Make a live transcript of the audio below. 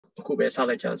အခုပဲစ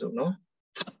လိုက်ကြစို့နော်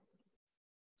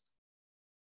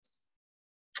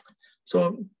so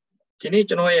ဒီနေ့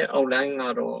ကျွန်တော်ရဲ့ outline က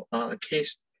တော့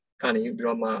case ကနေပြီး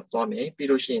တော့မှသွားမယ်ပြီး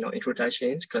လို့ရှိရင်တော့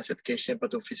introduction classification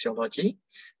pathophysiology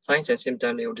signs and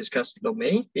symptoms တွေကို discuss လုပ်မ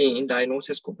ယ်ပြီးရင်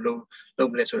diagnosis ကိုဘယ်လိုလု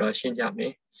ပ်မလဲဆိုတာရှင်းပြမ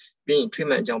ယ်ပြီးရင်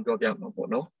treatment အကြောင်းပြောပြမှာပေါ့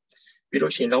နော်ပြီး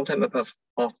လို့ရှိရင် long term effect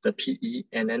of the PE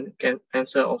and then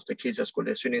answer of the cases ကိုလ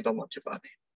ည်းဆွေးနွေးတော့မှာဖြစ်ပါတ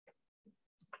ယ်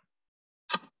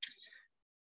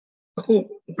အခု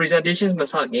presentation မ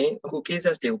စခင်အခု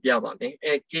cases တွေကိုပြပါမယ်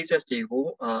အဲ cases တွေကို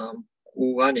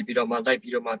ကိုကနေပြီးတော့မှလိုက်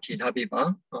ပြီးတော့မှဖြေထားပေးပါ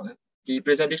ဒီ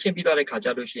presentation ပြီးသွားတဲ့ခါကျ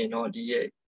လို့ရှိရင်တော့ဒီရဲ့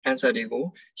answer တွေကို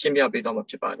ရှင်းပြပေးသွားမှာ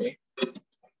ဖြစ်ပါတယ်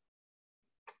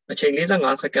အချိန်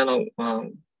45စက္ကန့်လောက်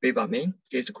ပေးပါမယ်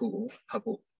case တစ်ခုကိုဖတ်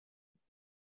ဖို့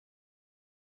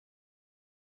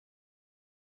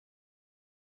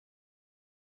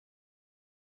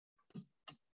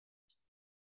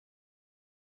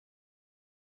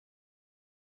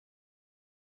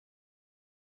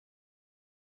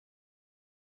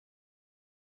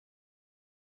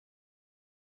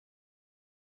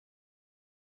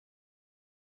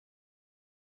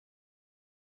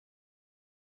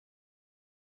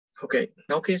ဟုတ်ကဲ့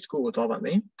နောက် case ကိုသွားပါမ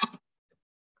ယ်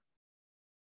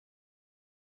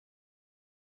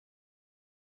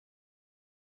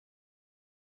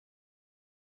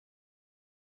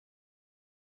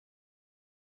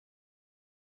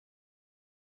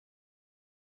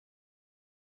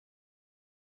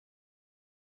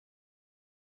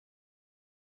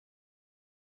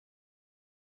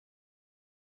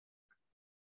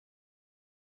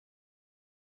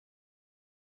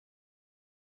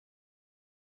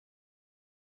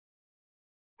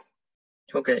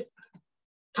ဟုတ်ကဲ့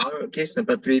ဒါတော့ case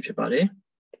number 3ဖြစ်ပါတယ်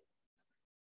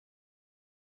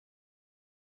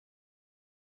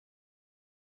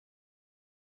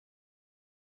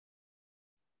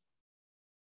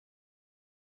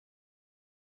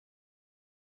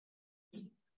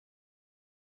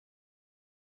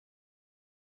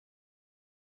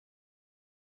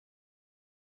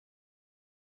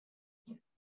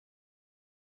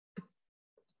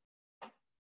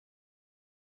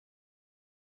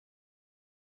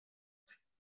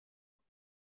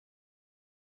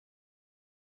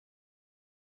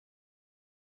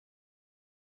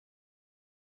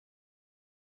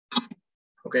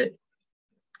ဟုတ်ကဲ့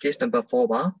case number 4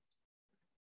ပါ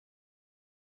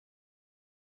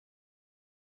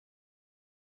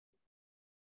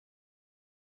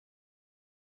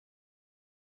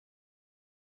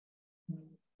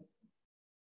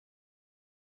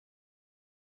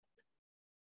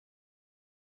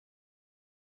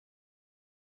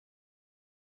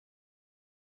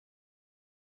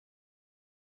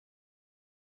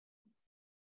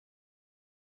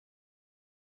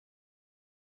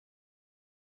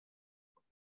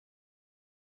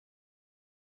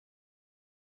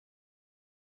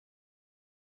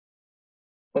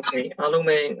Okay, အားလုံး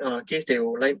ပဲ case တွေ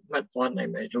ကိုလိုက်မှတ်သွားနို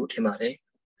င်မယ်လို့ထင်ပါတယ်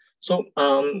So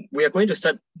we are going to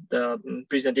start the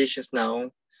presentations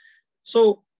now.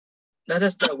 So let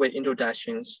us start with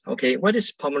introductions. Okay, what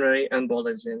is pulmonary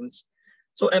embolisms?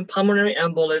 So in pulmonary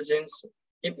embolisms,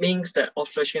 it means that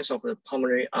obstructions of the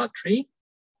pulmonary artery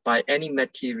by any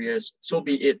materials, so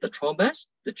be it the thrombus,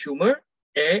 the tumor,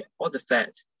 air, or the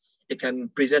fat. It can be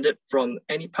presented from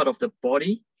any part of the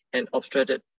body and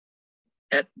obstructed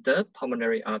at the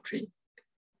pulmonary artery.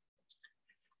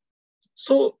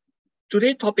 So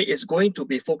today's topic is going to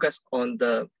be focused on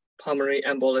the pulmonary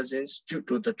embolisms due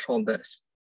to the thrombus.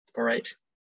 All right.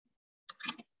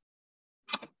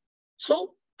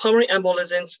 So pulmonary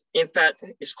embolisms, in fact,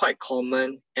 is quite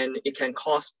common and it can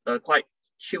cause a quite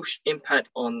huge impact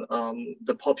on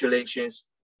the populations.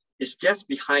 It's just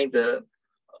behind the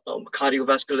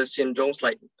cardiovascular syndromes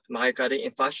like myocardial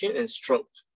infarction and stroke.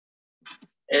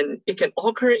 And it can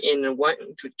occur in 1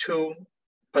 to 2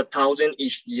 per thousand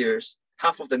each years,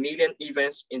 500,000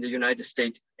 events in the United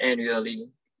States annually.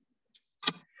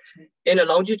 In a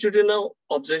longitudinal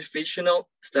observational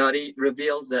study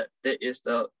reveals that there is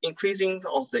the increasing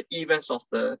of the events of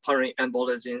the pulmonary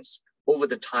embolisms over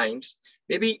the times.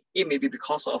 Maybe it may be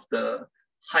because of the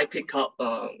high pickup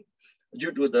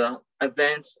due to the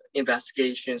advanced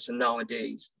investigations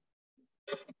nowadays.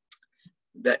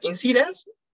 The incidence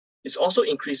is also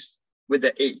increased with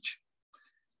the age.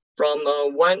 From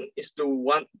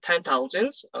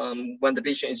 1:10,000 when the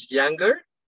patient is younger,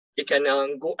 it can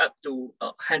go up to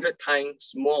 100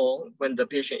 times more when the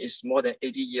patient is more than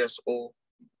 80 years old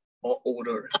or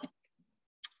older.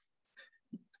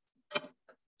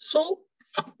 So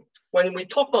when we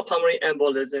talk about pulmonary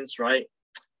embolisms, right,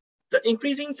 the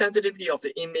increasing sensitivity of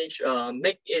the image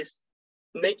make it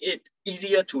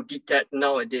easier to detect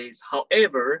nowadays.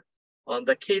 However,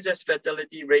 the cases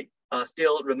fatality rate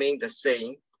still remain the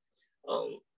same.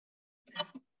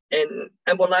 And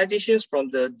embolizations from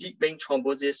the deep vein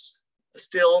thrombosis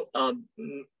still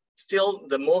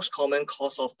the most common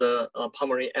cause of the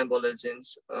pulmonary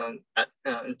embolisms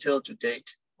until to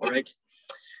date. All right.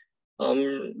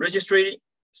 Registry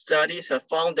studies have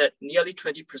found that nearly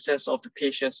 20% of the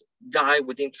patients die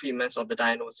within 3 months of the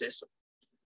diagnosis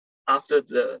after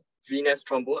the venous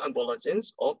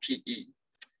thromboembolisms or PE.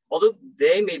 Although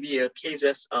there may be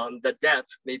cases that death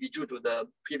may be due to the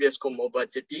previous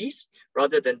comorbidities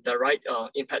rather than direct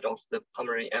impact of the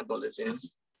pulmonary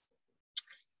embolisms.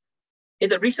 In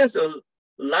the recent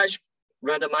large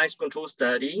randomized control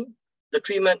study, the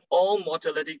treatment all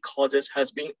mortality causes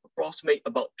has been approximately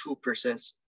about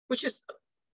 2%, which is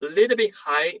a little bit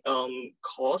high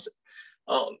cost,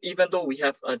 even though we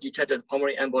have detected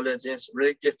pulmonary embolisms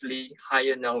relatively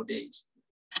higher nowadays.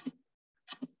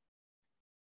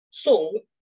 So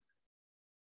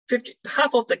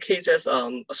half of the cases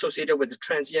associated with the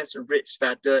transient risk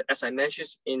factor, as I mentioned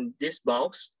in this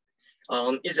box,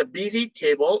 is a busy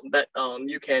table, but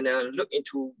you can look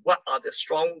into what are the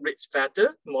strong risk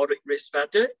factor, moderate risk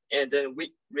factor, and then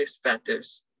weak risk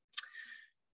factors.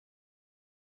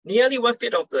 Nearly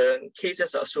 1/5 of the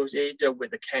cases are associated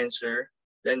with the cancer.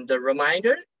 Then the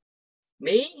remainder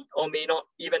may or may not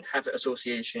even have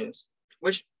associations,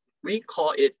 which we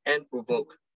call it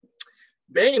unprovoked.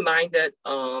 Bear in mind that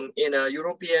in a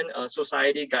European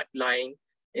Society guideline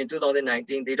in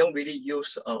 2019, they don't really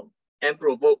use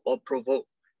unprovoked or provoked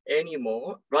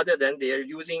anymore, rather than they're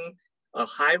using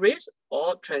high risk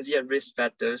or transient risk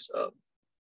factors.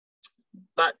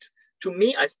 But to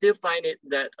me, I still find it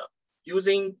that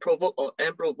using provoked or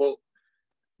unprovoked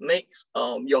makes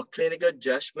your clinical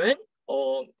judgment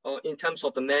or in terms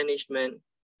of the management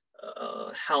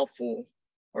helpful,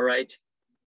 all right?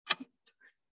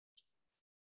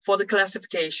 For the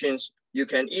classifications, you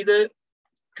can either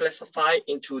classify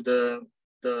into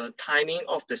the timing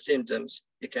of the symptoms.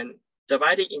 You can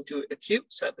divide it into acute,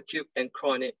 subacute, and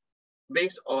chronic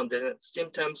based on the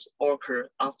symptoms occur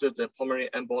after the pulmonary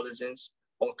embolisms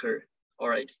occur, all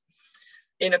right?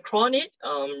 In a chronic,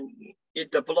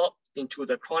 it developed into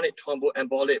the chronic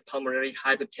thromboembolic pulmonary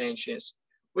hypertension,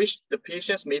 which the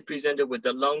patients may present with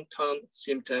the long-term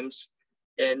symptoms,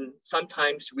 and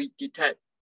sometimes we detect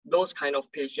those kind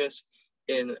of patients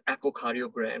in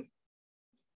echocardiogram.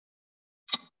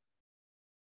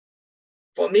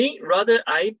 For me, rather,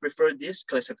 I prefer these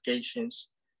classifications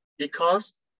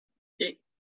because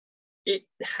it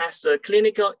has a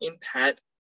clinical impact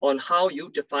on how you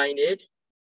define it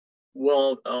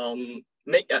will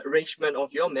make arrangement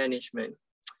of your management.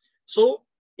 So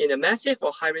in a massive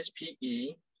or high-risk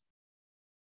PE,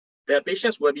 the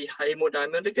patients will be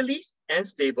hemodynamically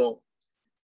unstable,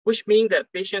 which means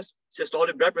that patients'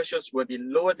 systolic blood pressures will be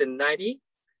lower than 90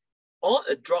 or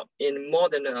a drop in more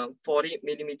than 40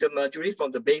 millimeter mercury from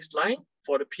the baseline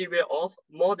for the period of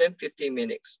more than 15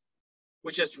 minutes,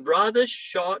 which is rather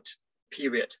short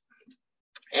period.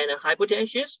 And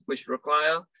hypotension, which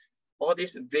require all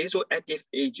these vasoactive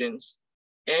agents.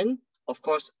 And of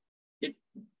course, it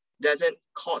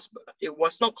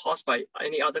was not caused by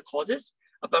any other causes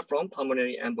apart from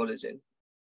pulmonary embolism.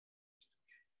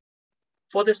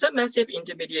 For the submassive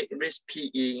intermediate risk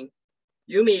PE,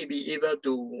 you may be able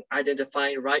to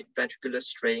identify right ventricular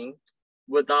strain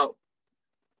without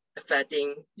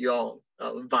affecting your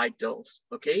vitals,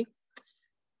 okay?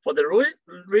 For the low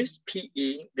risk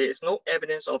PE, there is no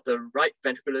evidence of the right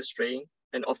ventricular strain,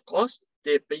 and of course,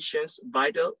 the patient's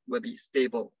vital will be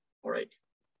stable, all right?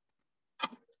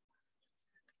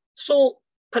 So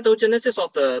pathogenesis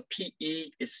of the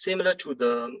PE is similar to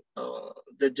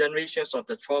the generations of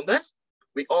the thrombus.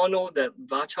 We all know that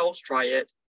Virchow's triad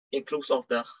includes of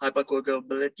the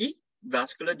hypercoagulability,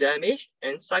 vascular damage,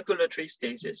 and circulatory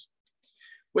stasis,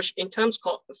 which in turn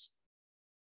cause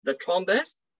the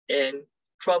thrombus and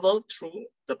travel through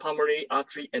the pulmonary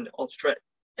artery and obstruct,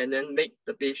 and then make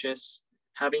the patients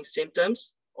having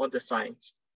symptoms or the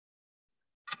signs.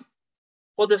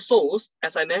 For the source,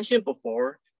 as I mentioned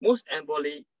before, most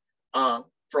emboli are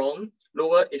from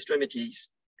lower extremities,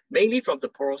 mainly from the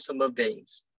paroxysmal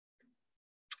veins.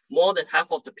 More than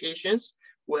half of the patients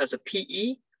who has a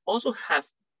PE also have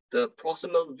the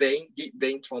proximal vein, deep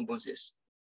vein thrombosis.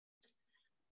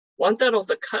 1/3 of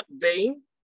the cut vein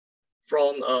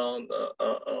from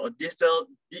distal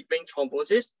deep vein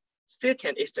thrombosis still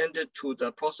can extend it to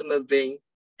the proximal vein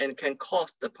and can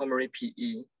cause the pulmonary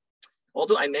PE.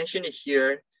 Although I mentioned it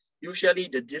here, usually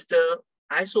the distal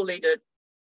isolated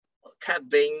cut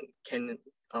vein can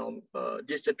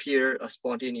disappear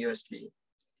spontaneously.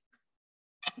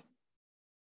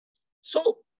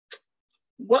 So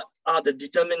what are the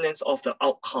determinants of the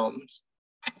outcomes?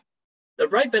 The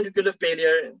right ventricular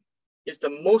failure is the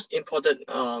most important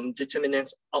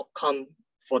determinant outcome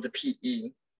for the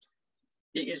PE.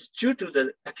 It is due to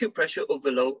the acute pressure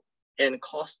overload and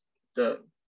cause the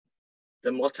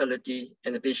mortality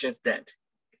and the patient's death.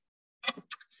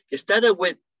 It started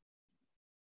with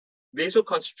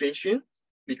vasoconstriction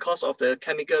because of the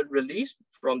chemical release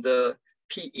from the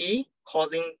PE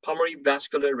causing pulmonary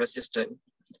vascular resistance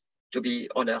to be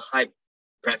on the high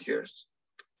pressures.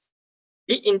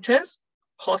 It in turn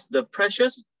causes the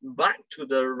pressures back to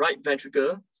the right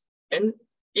ventricle, and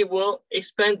it will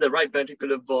expand the right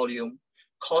ventricular volume,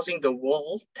 causing the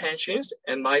wall tensions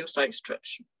and myocyte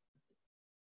stretch.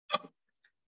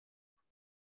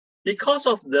 Because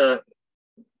of the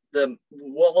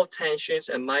wall tensions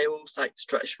and myocyte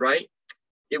stretch, right?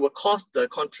 It will cause the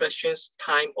contractions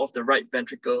time of the right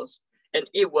ventricles, and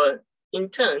it will in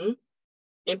turn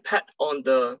impact on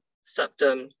the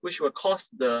septum, which will cause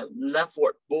the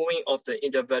leftward bowing of the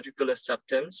interventricular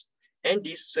septums and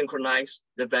desynchronize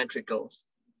the ventricles.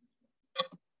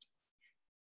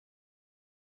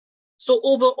 So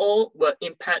overall will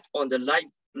impact on the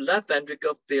left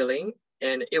ventricle filling,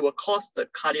 and it will cause the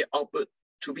cardiac output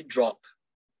to be dropped,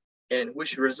 and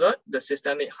which result the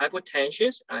systemic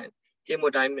hypotension and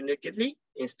hemodynamically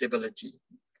instability.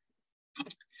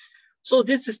 So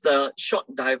this is the short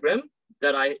diagram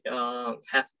that I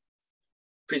have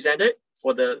presented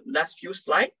for the last few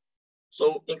slides.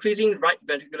 So increasing right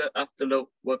ventricular afterload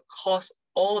will cause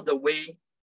all the way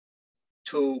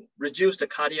to reduce the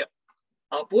cardiac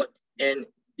output and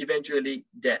eventually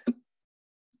death.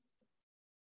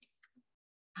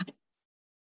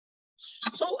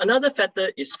 So another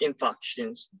factor is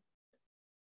infarctions,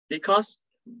 because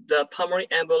the pulmonary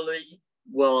emboli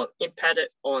will impact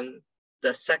on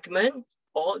the segment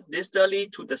or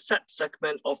distally to the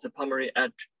segment of the pulmonary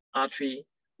artery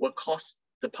will cause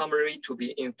the pulmonary to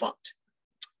be infarct.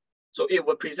 So it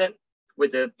will present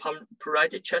with the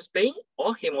pruritic chest pain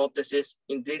or hemoptysis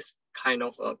in this kind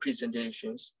of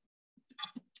presentations.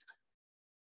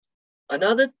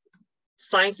 Another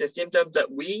signs and symptoms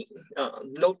that we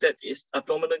noted is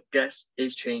abdominal gas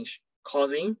exchange,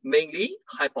 causing mainly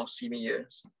hypoxemia.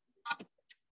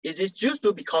 It is due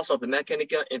to because of the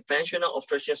mechanical and functional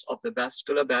obstructions of the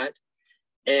vascular bed,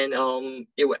 and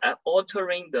it will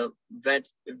altering the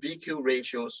VQ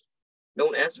ratios,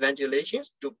 known as ventilation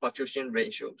to perfusion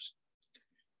ratios.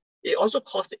 It also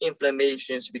causes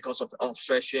inflammations because of the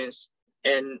obstructions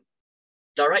and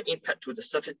direct impact to the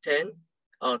surfactant,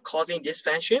 causing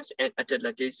dysfunctions and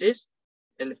atelectasis,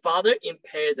 and further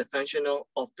impair the functional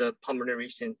of the pulmonary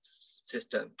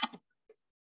system.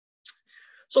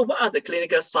 So what are the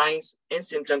clinical signs and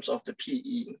symptoms of the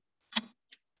PE?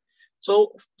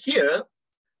 So here,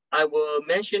 I will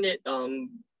mention it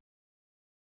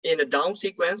in a down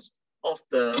sequence of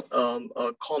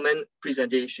the common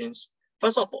presentations.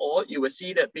 First of all, you will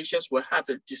see that patients will have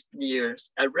the dyspneas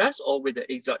at rest or with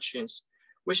the exertions,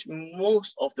 which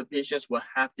most of the patients will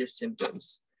have these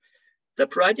symptoms. The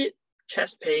pruritic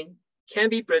chest pain can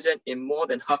be present in more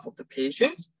than half of the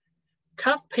patients.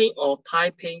 Calf pain or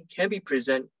thigh pain can be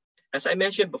present. As I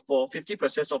mentioned before,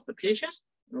 50% of the patients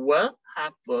will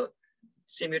have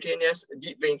simultaneous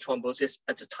deep vein thrombosis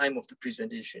at the time of the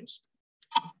presentations.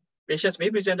 Patients may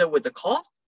present with a cough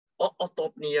or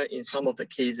orthopnea in some of the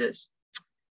cases.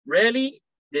 Rarely,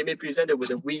 they may present with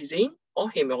a wheezing or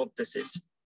hemoptysis.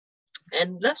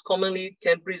 And less commonly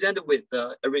can present with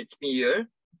arrhythmia,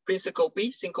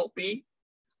 presyncope, syncope,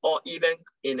 or even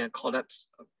in a collapse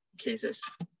cases.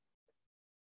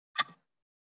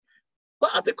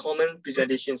 What are the common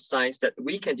presentation signs that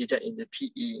we can detect in the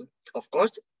PE? Of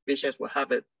course, patients will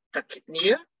have a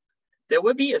tachypnea. There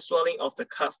will be a swelling of the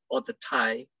calf or the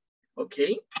thigh,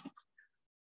 okay?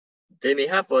 They may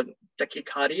have a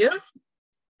tachycardia,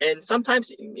 and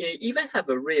sometimes may even have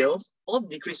a rales or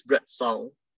decreased breath sound.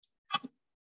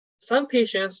 Some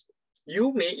patients,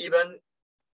 you may even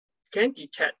can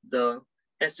detect the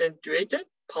accentuated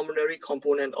pulmonary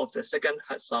component of the second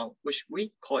heart sound, which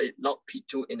we call it loud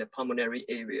P2 in the pulmonary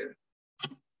area.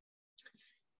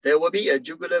 There will be a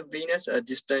jugular venous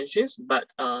distensions, but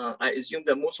I assume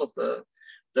that most of the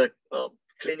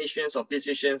clinicians or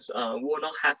physicians will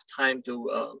not have time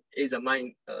to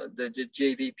examine the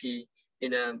JVP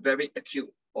in a very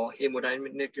acute or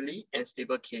hemodynamically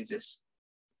unstable cases.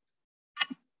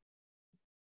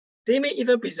 They may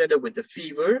even present with the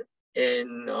fever,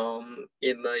 and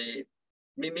it may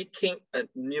mimicking a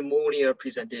pneumonia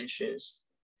presentations.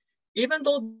 even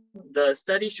though the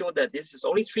study showed that this is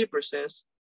only 3%,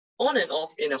 on and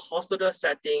off in a hospital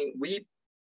setting, we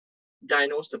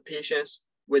diagnose the patients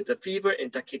with the fever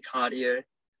and tachycardia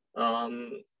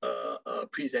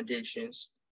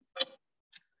presentations.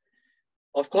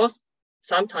 Of course,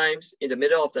 sometimes in the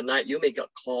middle of the night, you may get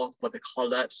called for the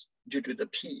collapse due to the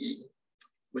PE,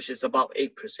 which is about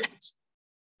 8%.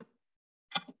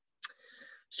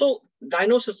 So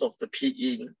diagnosis of the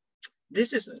PE,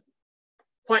 this is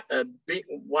quite a big,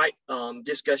 wide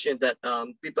discussion that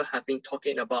people have been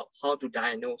talking about how to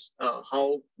diagnose,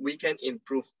 how we can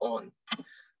improve on.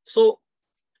 So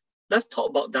let's talk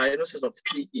about diagnosis of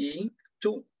PE.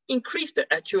 To increase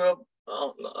the actual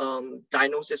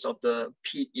diagnosis of the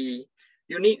PE,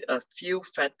 you need a few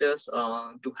factors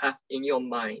to have in your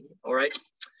mind, all right?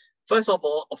 First of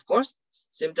all, of course,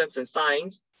 symptoms and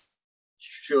signs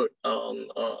should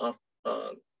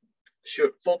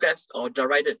focus or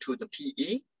directed to the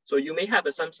PE. So you may have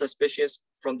some suspicions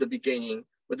from the beginning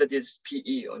whether this is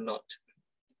PE or not.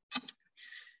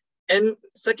 And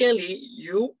secondly,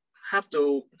 you have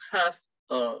to have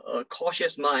a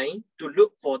cautious mind to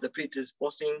look for the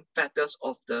predisposing factors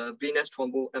of the venous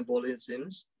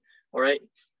thromboembolisms, all right?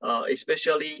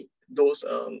 Especially those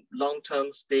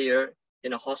long-term stayer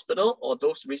in a hospital, or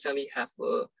those recently have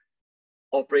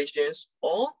operations,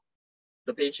 or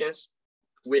the patients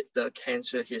with the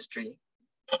cancer history.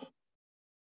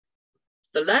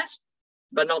 The last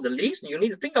but not the least, you need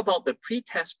to think about the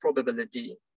pretest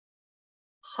probability.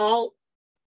 How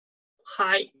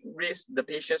high risk the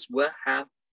patients will have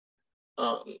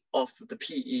of the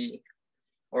PE,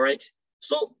 all right?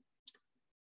 So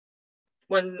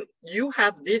when you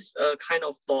have this kind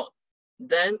of thought,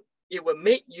 then it will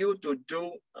make you to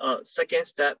do a second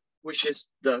step, which is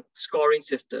the scoring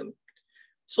system.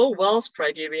 So Wells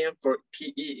criterion for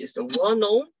PE is a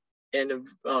well-known and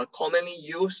commonly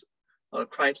used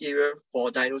criteria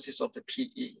for diagnosis of the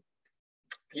PE.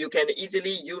 You can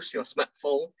easily use your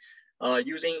smartphone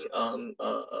using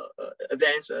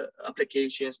advanced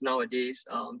applications nowadays.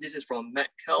 This is from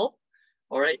MedHealth.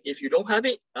 All right, if you don't have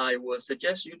it, I would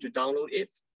suggest you to download it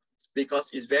because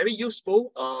it's very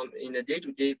useful in a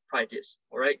day-to-day practice.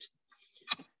 All right,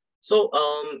 so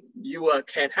you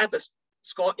can have a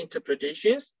score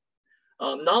interpretations.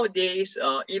 Nowadays,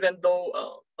 even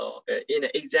though in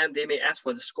an exam they may ask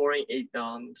for the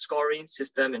scoring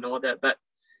system and all that, but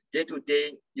day to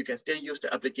day you can still use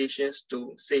the applications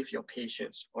to save your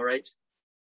patients. All right,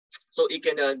 so it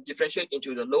can differentiate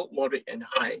into the low, moderate, and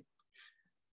high.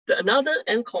 Another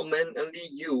uncommonly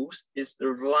used is the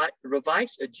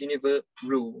revised Geneva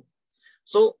rule.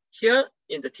 So here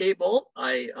in the table,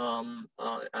 I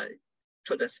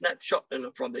took a snapshot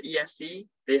from the ESC.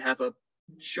 They have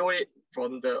show it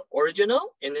from the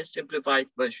original and then simplified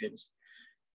versions.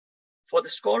 For the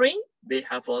scoring, they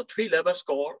have a 3-level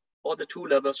score or the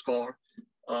 2-level score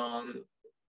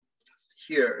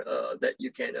here that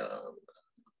you can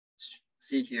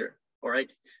see here. All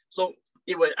right. So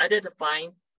it will identify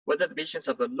whether the patients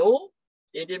have a low,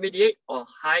 intermediate, or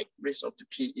high risk of the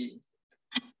PE.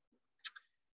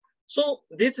 So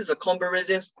this is a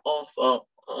comparison of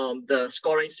the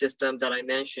scoring system that I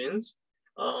mentioned,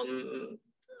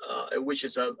 which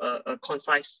is a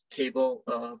concise table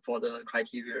for the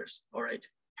criteria. All right.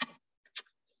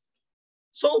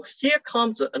 So here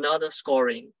comes another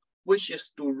scoring, which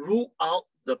is to rule out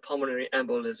the pulmonary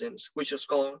embolisms, which is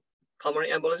called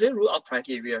pulmonary embolism rule out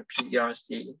criteria,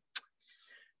 PERC.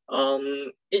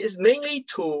 It is mainly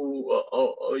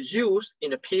to use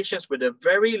in the patients with a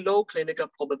very low clinical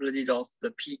probability of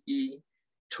the PE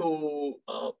to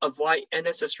avoid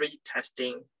unnecessary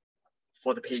testing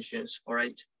for the patients. All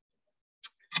right.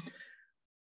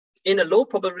 In a low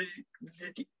probability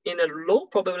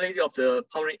of the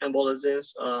pulmonary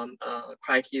embolisms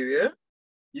criteria,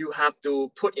 you have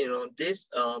to put in on this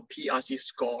PRC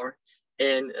score,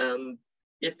 and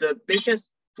if the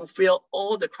patients fulfill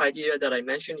all the criteria that I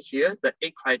mentioned here, the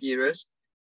 8 criteria,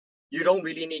 you don't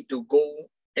really need to go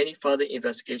any further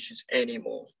investigations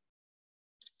anymore.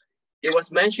 It was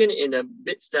mentioned in a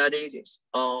big study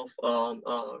of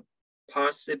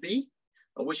PARCB,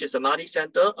 which is a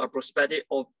multi-center, a prospective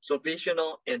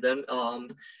observational, and then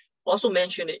also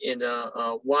mentioned in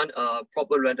one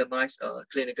proper randomized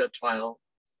clinical trial.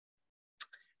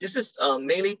 This is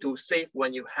mainly to save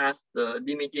when you have the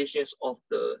limitations of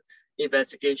the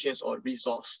investigations or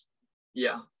resource.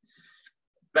 Yeah,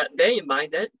 but bear in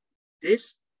mind that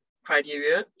this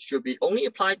criteria should be only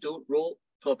applied to low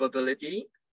probability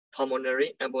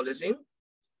pulmonary embolism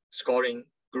scoring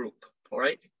group. All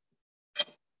right.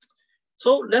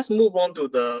 So let's move on to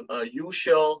the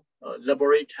usual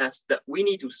laboratory tests that we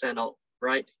need to send out,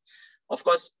 right? Of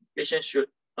course, patients should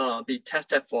be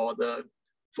tested for the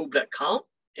full blood count,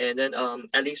 and then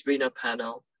at least renal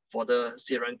panel for the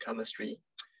serum chemistry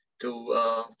to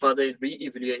further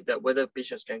re-evaluate that whether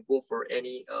patients can go for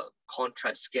any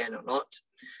contrast scan or not.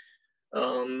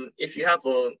 If you have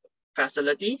a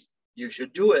facility, you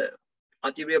should do an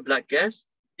arterial blood gas,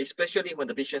 especially when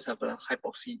the patients have a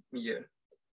hypoxemia.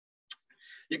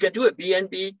 You can do a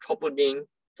BNB troponin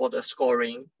for the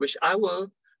scoring, which I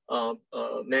will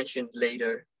mention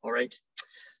later, all right?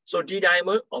 So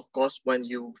D-dimer, of course, when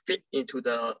you fit into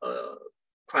the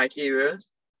criteria,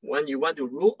 when you want to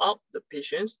rule out the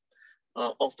patients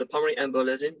of the pulmonary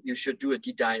embolism, you should do a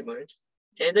D-dimer.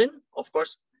 And then, of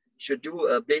course, should do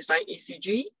a baseline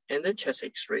ECG and then chest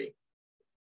X-ray.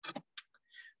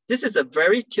 This is a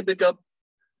very typical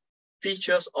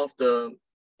features of the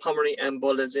pulmonary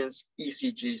embolism's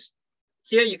ECGs.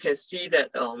 Here you can see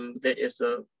that there is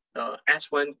a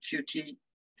S1 Q3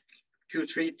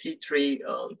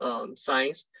 T3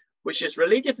 signs, which is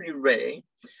relatively rare.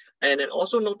 And then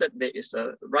also note that there is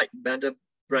a right bundle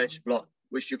branch block,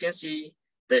 which you can see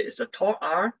there is a tall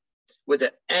R with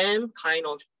an M kind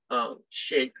of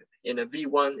shape in a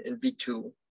V1 and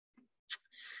V2.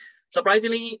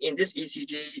 Surprisingly, in this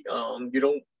ECG, you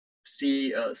don't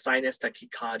see sinus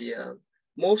tachycardia.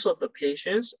 Most of the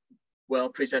patients were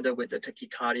presented with the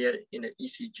tachycardia in the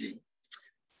ECG,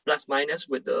 plus minus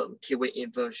with the T-wave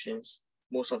inversions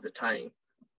most of the time.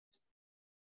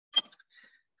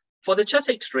 For the chest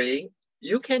X-ray,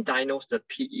 you can diagnose the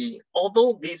PE,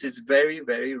 although this is very,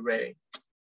 very rare.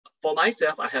 For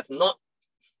myself, I have not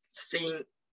seen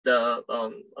the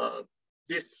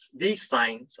these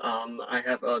signs. I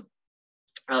have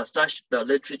studied the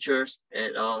literatures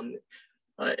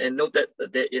and note that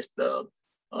there is the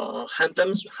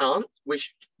Hampton's harm,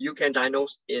 which you can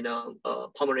diagnose in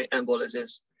pulmonary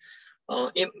embolism.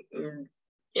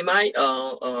 In my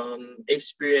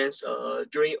experience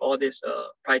during all these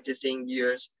practicing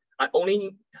years, I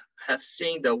only have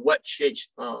seen the wet-shaped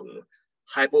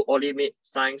hypovolemic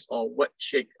signs or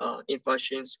wet-shaped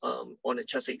infarctions on the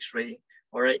chest X-ray.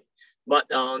 All right, but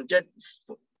just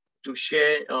to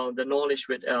share the knowledge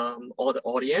with all the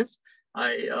audience,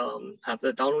 I have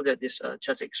downloaded this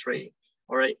chest X-ray.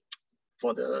 All right,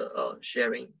 for the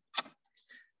sharing.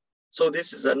 So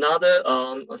this is another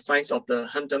sign of the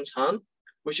Hampton's harm,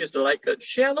 which is like a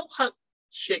shallow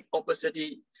heart-shaped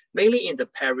opacity, mainly in the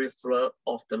peripheral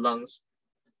of the lungs.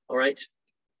 All right.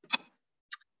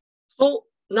 So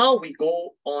now we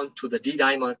go on to the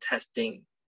D-dimer testing.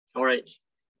 All right.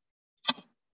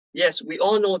 Yes, we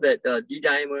all know that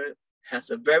D-dimer has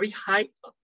a very high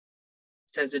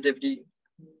sensitivity,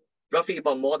 roughly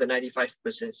about more than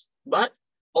 95%, but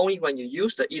only when you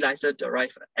use the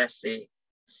ELISA-derived assay.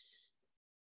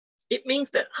 It means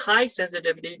that high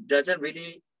sensitivity doesn't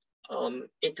really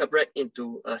interpret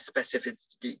into a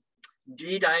specificity.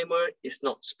 D-dimer is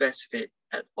not specific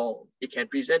at all. It can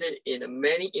present it in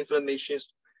many inflammations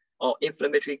or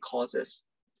inflammatory causes.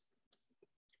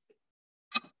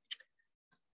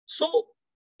 So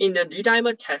in the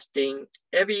D-dimer testing,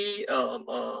 every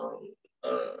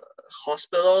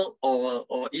hospital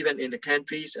or even in the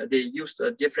countries, they use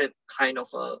a different kind of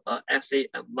assay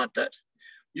method.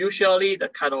 Usually the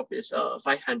cutoff is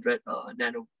 500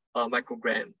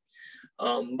 microgram.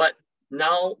 But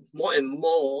now more and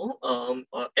more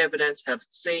evidence have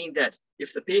saying that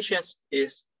if the patient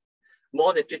is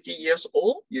more than 50 years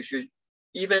old, you should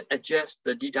even adjust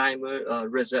the D-dimer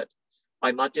result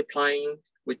by multiplying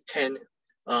with 10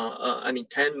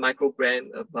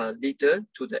 microgram per liter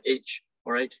to the age.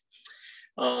 All right.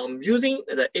 Using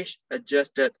the age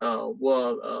adjusted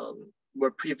will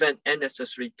prevent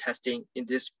unnecessary testing in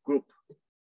this group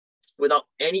without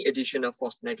any additional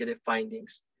false negative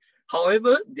findings.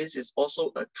 However, this is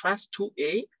also a class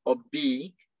 2A or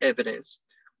B evidence,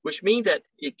 which means that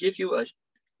it gives you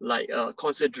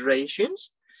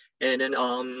considerations, and then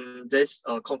this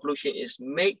conclusion is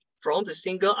made from the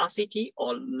single RCT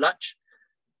or large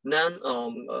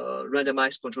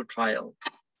non-randomized control trial.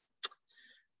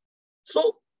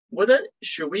 So whether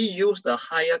should we use the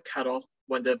higher cutoff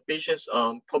when the patient's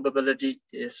probability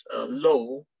is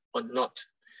low or not?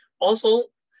 Also,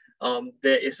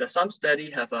 there is some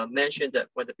study have mentioned that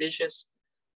when the patients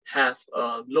have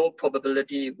low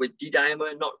probability with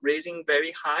D-dimer not raising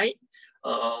very high,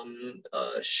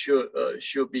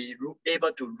 should be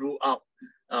able to rule out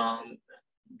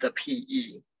the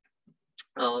PE.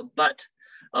 But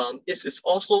this is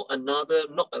also another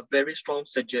not a very strong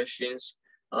suggestions,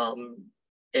 and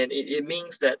it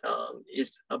means that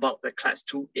it's about the class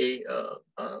 2A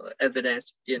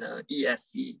evidence in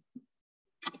ESC.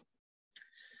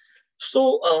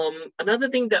 So another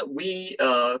thing that we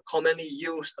commonly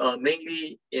use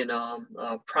mainly in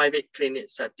private clinic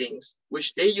settings,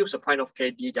 which they use a point of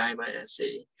care D-dimer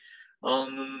assay,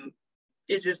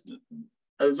 is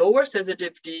a lower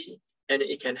sensitivity and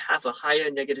it can have a higher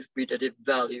negative predictive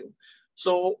value.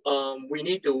 So we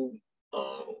need to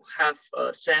have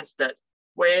a sense that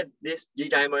where this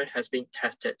D-dimer has been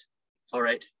tested, all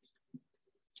right?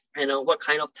 And what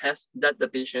kind of test that the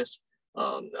patients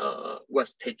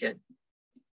was taken.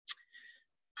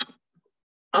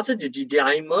 After the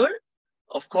D-dimer,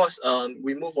 of course,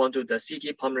 we move on to the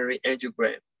CT pulmonary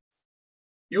angiogram.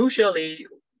 Usually,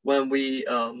 when we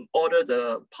order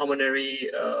the pulmonary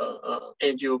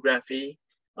angiography,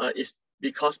 is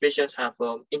because patients have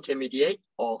intermediate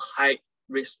or high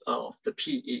risk of the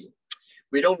PE.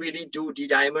 We don't really do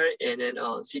D-dimer and then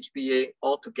CTPA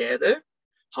altogether.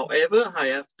 However, I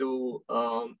have to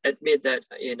admit that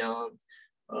in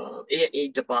A&E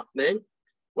department,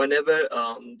 whenever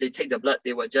they take the blood,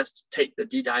 they will just take the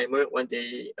D-dimer when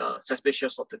they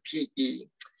suspicious of the PE.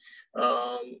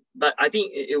 But I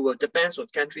think it will depend on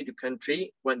country to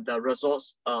country when the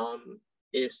results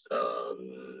is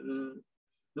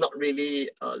not really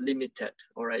limited,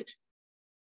 all right?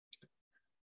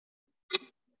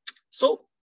 So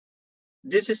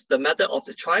this is the method of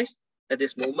the choice at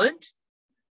this moment.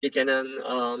 You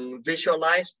can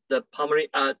visualize the pulmonary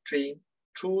artery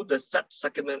through the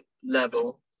subsegment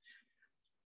level.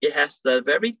 It has the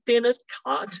very thinnest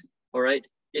cut, all right?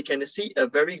 You can see a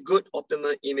very good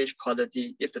optimal image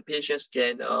quality if the patients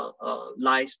can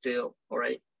lie still, all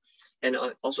right? And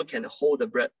also can hold the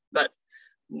breath. But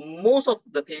most of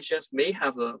the patients may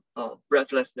have a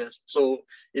breathlessness, so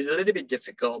it's a little bit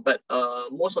difficult, but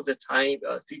most of the time,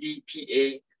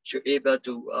 CTPA should be able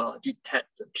to detect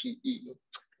the PE,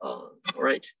 all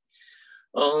right?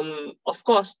 Of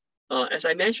course, as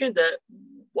I mentioned, that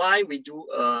why we do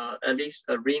at least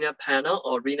a renal panel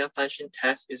or renal function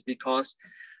test is because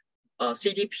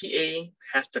CTPA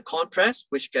has the contrast,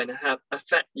 which can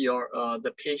affect your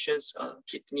the patient's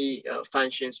kidney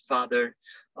functions further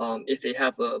if they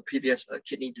have a previous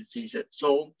kidney disease.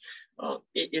 So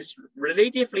it is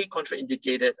relatively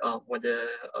contraindicated when the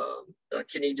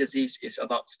kidney disease is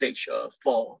about stage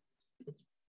 4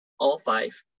 or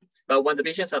 5. But when the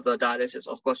patients have the dialysis,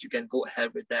 of course, you can go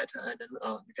ahead with that, and then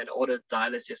you can order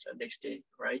dialysis the next day,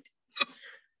 right?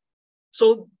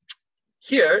 So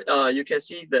here you can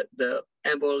see that the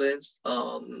ambulance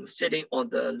sitting on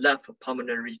the left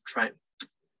pulmonary trunk.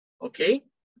 Okay,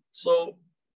 so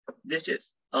this is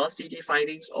our CT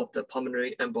findings of the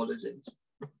pulmonary embolisms.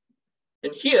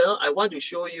 And here I want to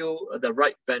show you the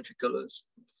right ventriculars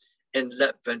and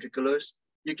left ventriculars.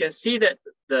 You can see that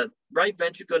the right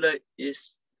ventricular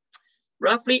is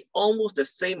roughly almost the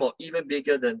same or even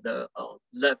bigger than the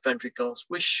left ventricles,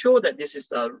 which show that this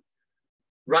is a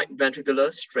right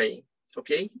ventricular strain,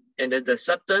 okay? And then the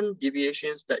subtle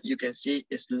deviations that you can see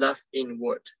is left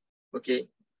inward, okay?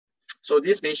 So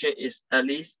this patient is at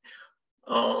least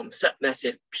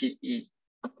submassive PE,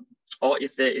 or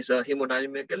if there is a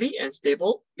hemodynamically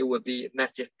unstable, it will be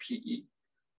massive PE.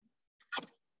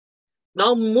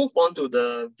 Now move on to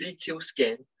the VQ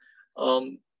scan.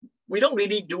 We don't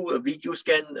really do a VQ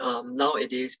scan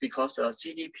nowadays because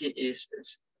CTP is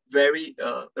very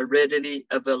readily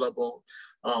available,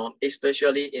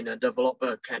 especially in a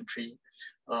developer country.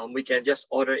 We can just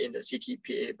order in the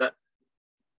CTPA, but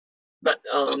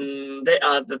there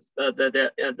are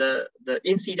the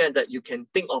incident that you can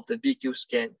think of the VQ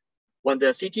scan. When the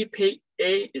CTPA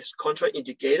is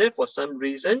contraindicated for some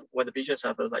reason, when the patients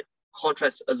have a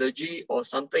contrast allergy or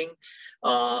something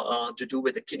to do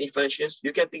with the kidney functions,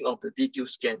 you can think of the VQ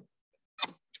scan.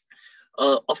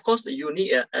 Of course, you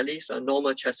need at least a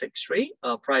normal chest X-ray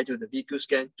prior to the VQ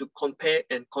scan to compare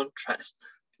and contrast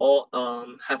or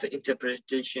have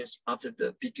interpretations after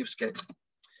the VQ scan.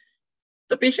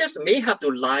 The patients may have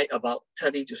to lie about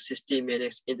 30 to 60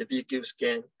 minutes in the VQ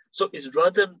scan. So it's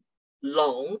rather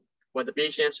long when the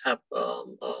patients have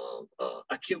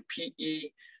acute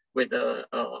PE with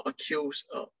acute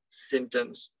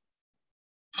symptoms.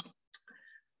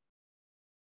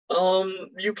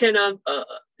 You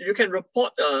can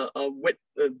report with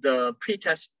the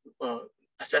pretest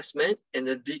assessment and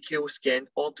the VQ scan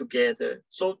all together.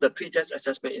 So the pretest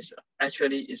assessment is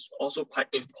also quite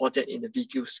important in the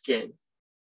VQ scan.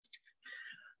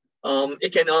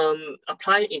 It can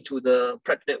apply into the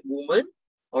pregnant woman,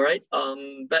 all right.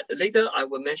 But later I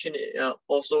will mention it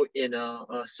also in a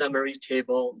summary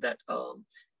table that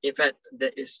in fact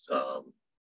there is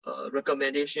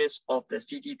recommendations of the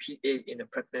CTPA in the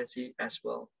pregnancy as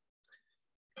well.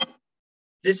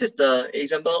 This is the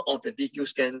example of the VQ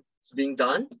scan being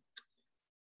done.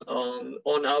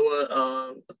 on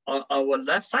our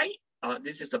left side,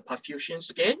 this is the perfusion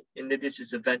scan, and then this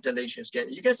is a ventilation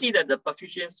scan. You can see that the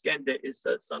perfusion scan, there is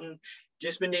some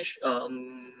diminished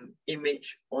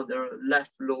image on the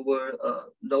left lower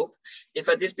lobe. In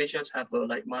fact, these patients have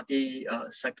like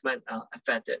multi-segment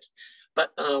affected.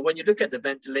 But when you look at the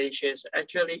ventilations,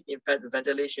 actually, in fact, the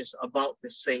ventilation is about the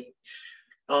same.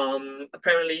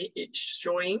 Apparently, it's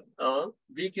showing a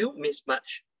VQ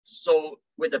mismatch. So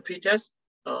with the pretest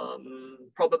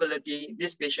probability,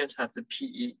 these patients have the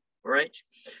PE, right?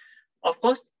 Of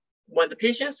course, when the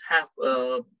patients have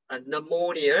a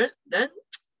pneumonia, then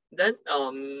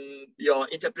your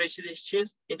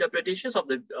interpretations of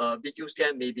the VQ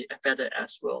scan may be affected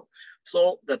as well.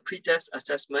 So the pretest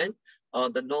assessment,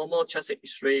 the normal chest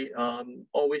X-ray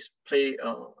always play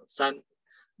some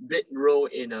big role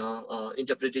in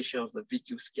interpretation of the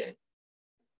VQ scan.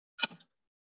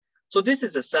 So this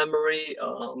is a summary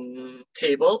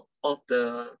table of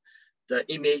the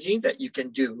imaging that you can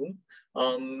do.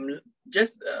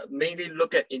 Just mainly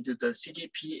look at into the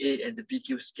CTPA and the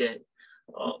VQ scan.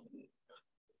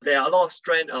 There are a lot of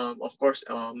strength, of course,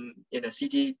 in a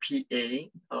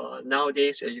CTPA.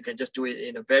 Nowadays, you can just do it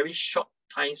in a very short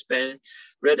time span.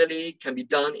 Readily can be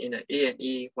done in an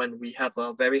A&E when we have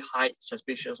a very high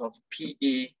suspicions of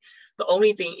PE. The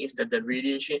only thing is that the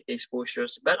radiation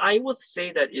exposures, but I would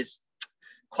say that it's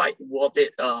quite worth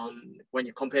it when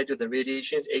you compare to the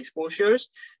radiation exposures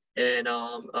and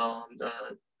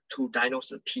to diagnose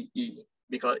the PE,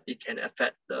 because it can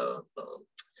affect the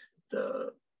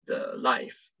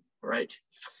life, right?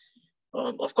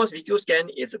 Of course, VQ scan,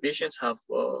 if the patients have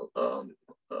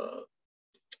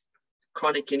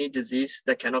chronic kidney disease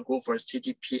that cannot go for a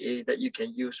CTPA, that you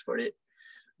can use for it.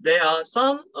 There are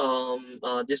some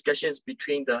discussions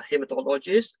between the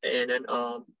hematologists and then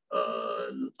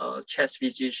chest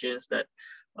physicians that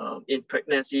in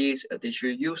pregnancies, they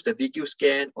should use the VQ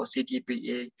scan or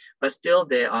CTPA, but still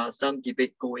there are some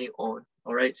debate going on,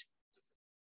 all right?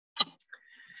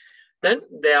 Then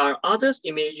there are other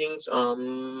imaging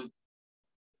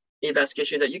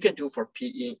investigation that you can do for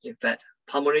PE. In fact,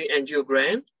 pulmonary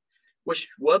angiogram, which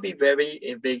will be very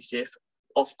invasive.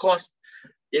 Of course,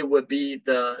 it would be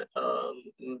the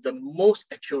most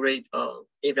accurate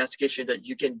investigation that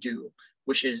you can do,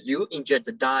 which is you inject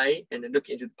the dye and then look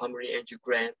into the pulmonary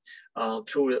angiogram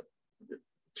through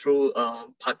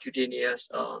percutaneous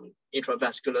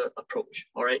intravascular approach,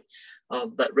 all right?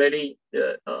 But rarely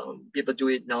people do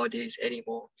it nowadays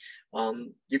anymore.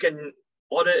 You can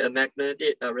order a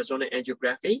magnetic resonant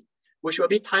angiography, which will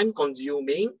be time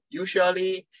consuming.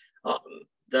 Usually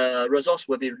the results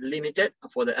will be limited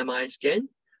for the MRI scan.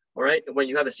 All right, when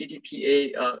you have a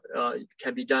CTPA,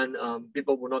 can be done,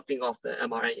 people will not think of the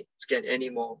MRI scan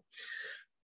anymore.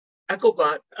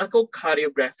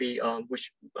 Echocardiography,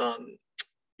 which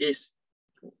is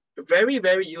very,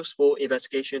 very useful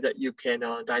investigation that you can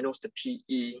diagnose the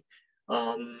PE,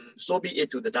 so be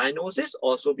it to the diagnosis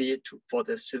or so be it for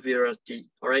the severity,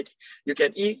 all right? You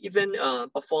can even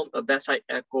perform a bedside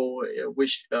echo,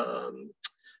 which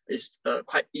is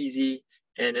quite easy.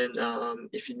 And then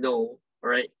if you know, all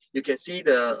right, you can see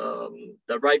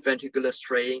the right ventricular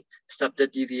strain, subtle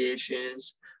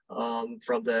deviations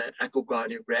from the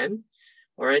echocardiogram,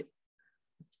 all right?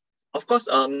 Of course,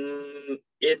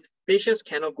 if patients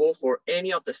cannot go for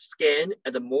any of the scan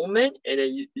at the moment, and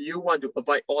then you want to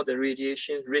avoid all the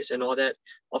radiation risk and all that,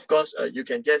 of course, you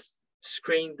can just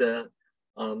screen the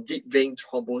deep vein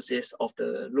thrombosis of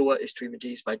the lower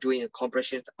extremities by doing a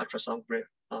compression ultrasound.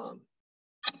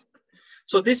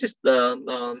 So this is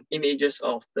the images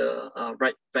of the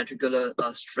right ventricular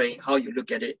strain, how you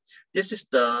look at it. This is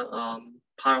the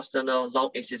parasternal long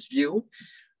axis view.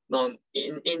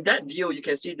 In that view, you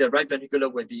can see the right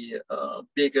ventricular will be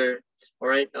bigger, all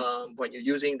right, when you're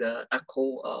using the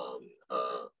echo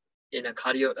in a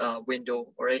cardio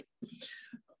window, all right.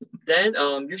 Then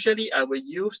usually I will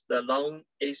use the long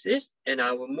axis and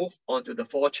I will move on to the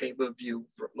four-chamber view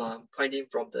from, pointing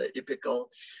from the apical,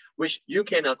 which you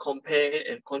can compare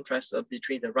and contrast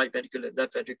between the right ventricular and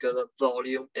left ventricular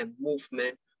volume and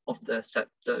movement of the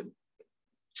septum.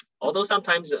 Although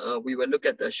sometimes we will look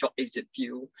at the short exit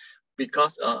view,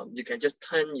 because you can just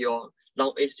turn your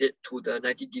long exit to the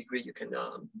 90 degree, you can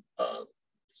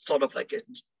sort of like you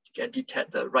can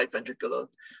detect the right ventricular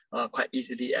quite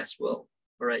easily as well.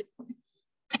 All right.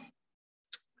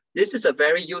 This is a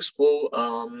very useful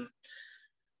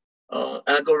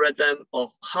algorithm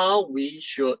of how we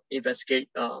should investigate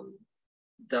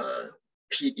the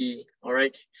PE. All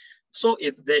right. So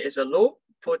if there is a low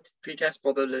pretest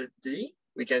probability,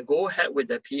 we can go ahead with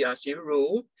the PRC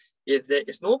rule. If there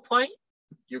is no point,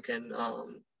 you can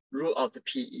rule out the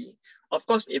PE. Of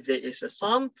course, if there is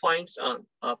some points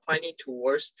pointing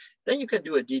towards, then you can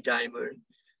do a D-dimer.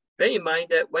 Bear in mind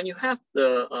that when you have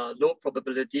the low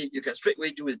probability, you can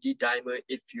straightway do a D-dimer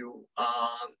if you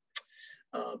are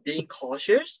being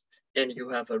cautious and you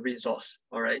have a resource,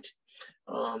 all right?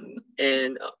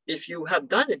 If you have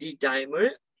done a D-dimer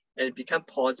and become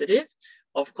positive,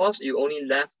 of course, you only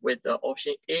left with the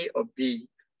option A or B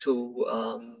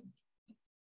to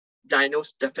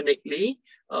diagnose definitely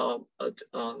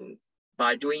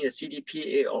by doing a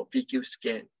CDPA or VQ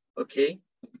scan, okay?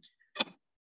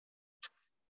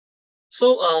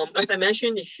 So as I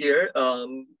mentioned here,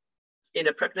 in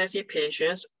the pregnancy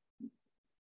patients,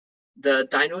 the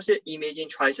diagnostic imaging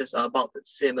choices are about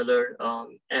similar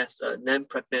as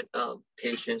non-pregnant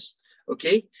patients,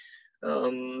 okay?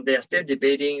 They are still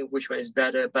debating which one is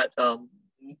better, but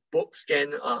both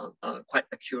scans are quite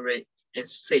accurate and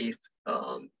safe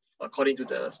according to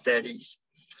the studies.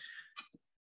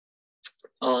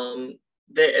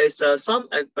 There is some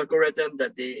algorithm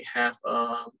that they have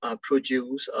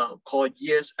produced called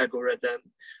years algorithm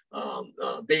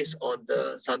based on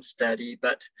some study,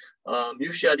 but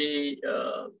usually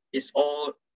it's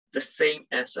all the same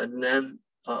as a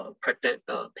non-pregnant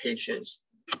patients.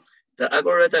 The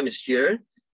algorithm is here.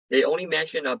 They only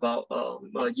mention about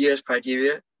years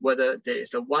criteria, whether there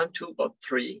is a 1, 2, or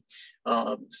 3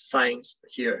 signs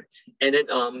here. And then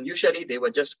usually they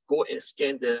will just go and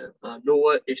scan the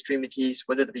lower extremities,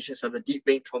 whether the patients have a deep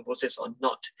vein thrombosis or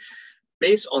not.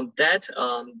 Based on that,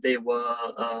 they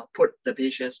will put the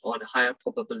patients on a higher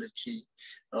probability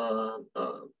and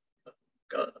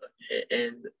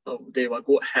they will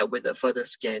go ahead with the further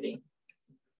scanning.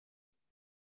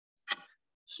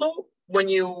 So when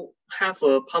you have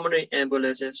a pulmonary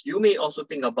embolism, you may also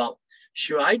think about,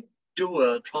 should I do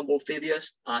a thrombophilia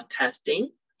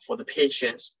testing for the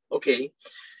patients? Okay,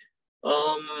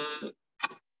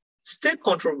 still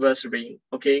controversy,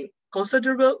 okay?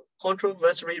 Considerable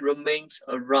controversy remains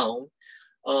around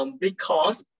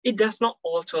because it does not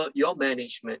alter your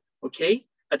management, okay,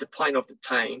 at the point of the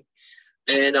time.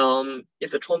 And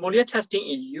if the thrombolia testing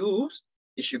is used,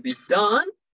 it should be done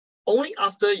only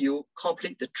after you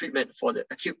complete the treatment for the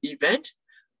acute event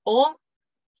or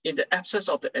in the absence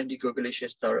of the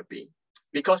anticoagulation therapy,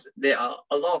 because there are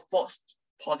a lot of false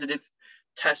positive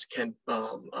tests can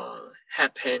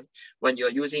happen when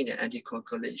you're using the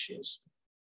anticoagulations.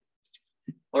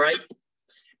 All right,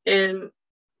 and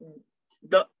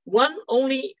the one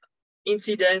only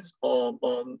incidence of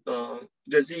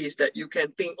disease that you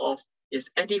can think of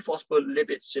is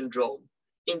antiphospholipid syndrome.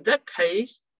 In that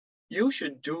case, you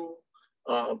should do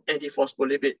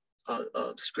antiphospholipid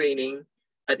screening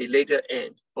at the later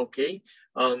end, okay?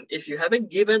 If you haven't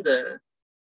given the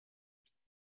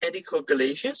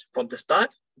anticoagulations from the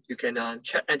start, you can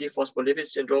check antiphospholipid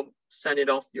syndrome, send it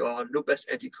off your lupus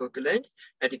anticoagulant,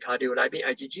 anticardiolipin,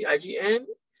 IgG, IgM,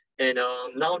 and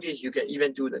nowadays you can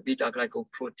even do the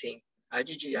beta-glycoprotein,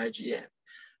 IgG, IgM.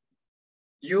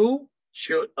 You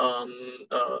should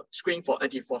screen for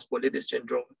antiphospholipid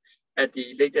syndrome at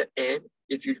the later end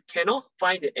if you cannot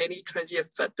find any transient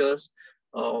factors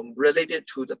related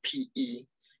to the PE,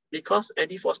 because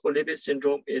antiphospholipid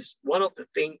syndrome is one of the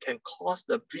things can cause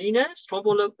the venous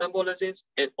thromboembolisms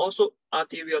and also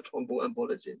arterial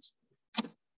thromboembolisms.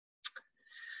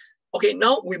 Okay,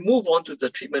 now we move on to the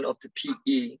treatment of the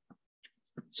PE.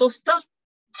 So start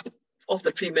of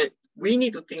the treatment, we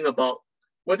need to think about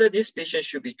whether this patient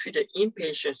should be treated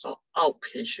inpatients or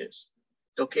outpatients,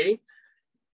 okay?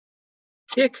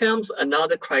 Here comes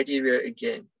another criteria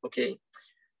again, okay?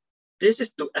 This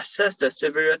is to assess the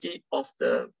severity of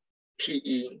the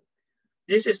PE.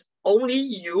 This is only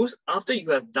used after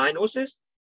you have diagnosis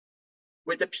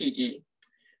with the PE.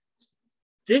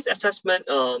 This assessment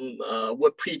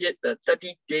will predict the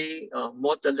 30-day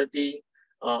mortality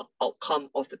outcome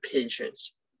of the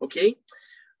patients, okay?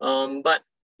 But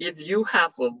if you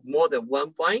have more than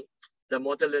 1 point, the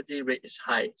mortality rate is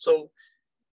high. So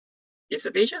if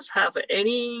the patients have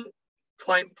any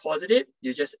point positive,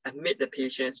 you just admit the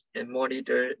patients and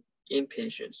monitor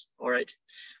inpatients, all right?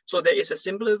 So there is a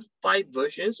simplified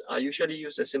versions. I usually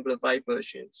use the simplified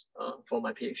versions for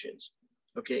my patients,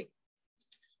 okay?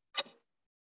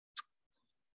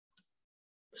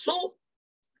 So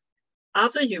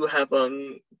after you have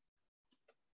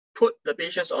put the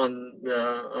patients on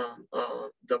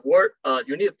the ward,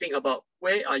 you need to think about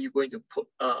where are you going to put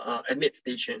admit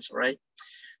patients, right?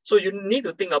 So you need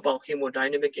to think about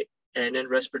hemodynamic and then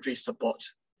respiratory support.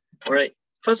 All right.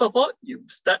 First of all, you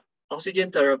start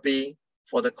oxygen therapy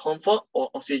for the comfort or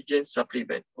oxygen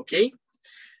supplement. Okay.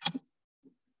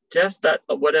 just that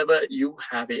whatever you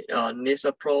have it,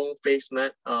 nasal prong, face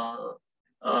mat,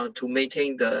 to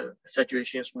maintain the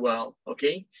saturations well,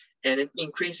 okay? And it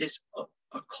increases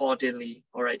accordingly,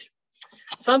 all right?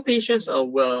 Some patients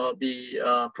will be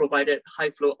provided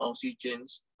high flow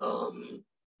oxygens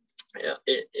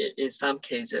in some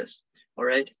cases, all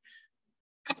right?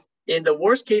 In the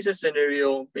worst cases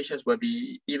scenario, patients will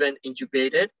be even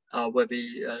intubated, will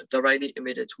be directly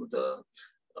admitted to the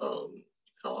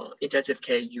intensive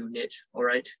care unit, all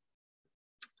right?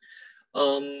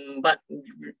 But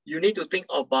you need to think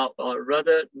about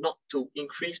rather not to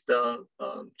increase the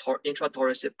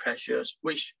intrathoracic pressures,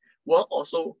 which will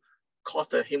also cause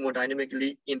the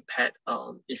hemodynamically impact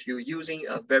if you're using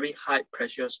very high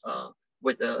pressures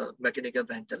with the mechanical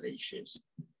ventilations.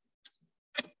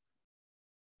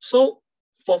 So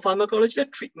for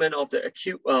pharmacological treatment of the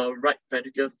acute right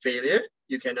ventricular failure,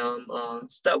 you can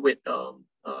start with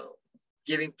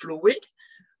giving fluid.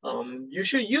 You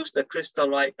should use the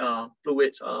crystalline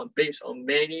fluids based on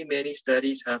many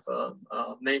studies have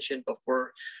mentioned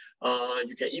before.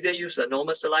 You can either use a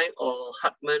normal saline or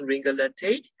Hartmann ringer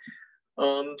lactate.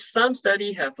 Some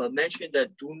studies have mentioned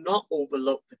that do not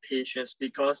overload the patients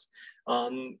because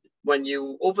when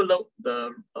you overload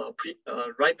the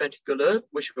right ventricular,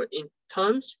 which will in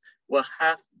turns will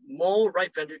have more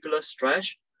right ventricular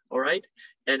stretch, all right,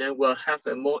 and then will have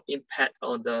a more impact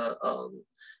on the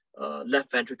left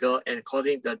ventricle and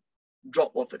causing the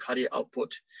drop of the cardiac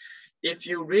output. If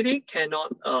you really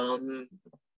cannot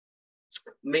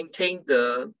maintain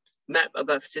the MAP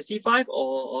above 65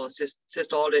 or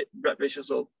systolic blood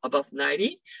pressure above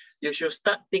 90, you should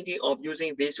start thinking of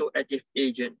using vasoactive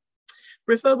agent.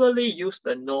 Preferably use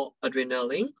the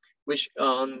noradrenaline, which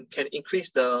can increase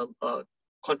the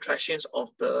contractions of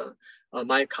the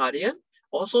myocardium.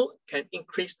 Also can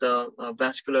increase the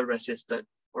vascular resistance,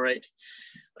 all right?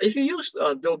 If you use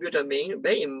dobutamine,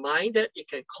 bear in mind that it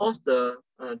can cause the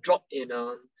drop in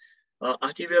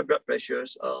arterial blood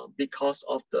pressures because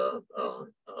of the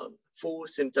full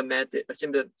symptomatic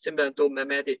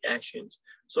actions.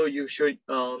 So you should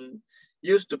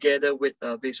use together with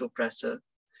vasopressor.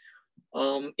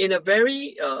 In a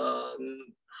very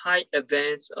high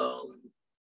advanced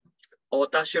or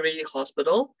tertiary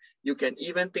hospital, you can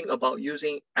even think about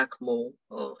using ECMO,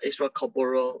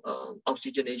 extracorporeal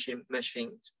oxygenation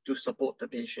machines to support the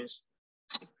patients.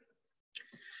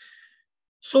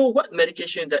 So what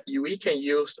medication that we can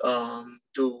use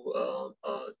to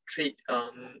treat,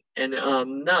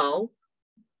 now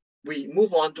we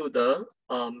move on to the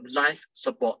life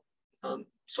support.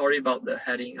 Sorry about the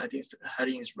heading, I think the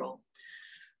heading is wrong.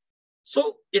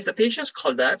 So if the patients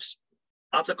collapse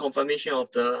after confirmation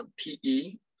of the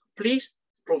PE, please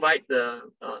provide the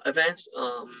advanced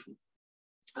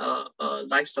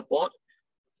life support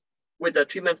with the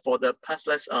treatment for the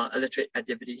pulseless electric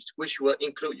activities, which will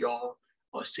include your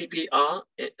CPR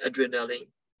and adrenaline,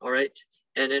 all right?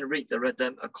 And then read the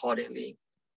rhythm accordingly.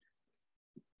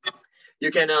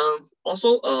 You can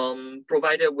also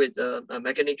provide it with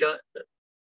mechanical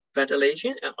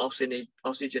ventilation and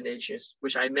oxygenations,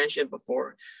 which I mentioned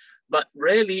before. But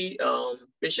rarely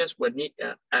patients will need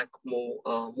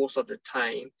ECMO most of the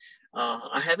time.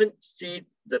 I haven't seen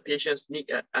the patients need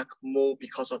ECMO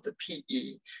because of the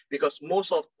PE, because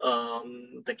most of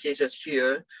the cases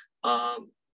here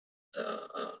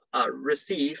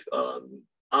receive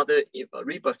other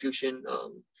reperfusion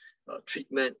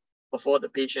treatment before the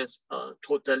patients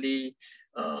totally,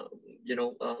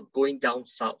 going down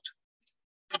south.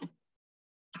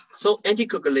 So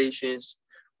anticoagulations,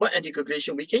 what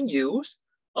anticoagulation we can use?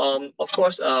 Of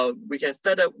course, we can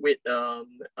start up with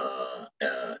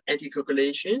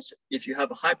anticoagulations if you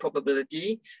have a high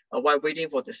probability while waiting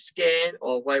for the scan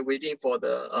or while waiting for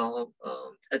the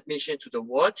admission to the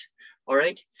ward. All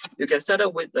right, you can start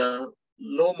up with the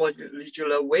low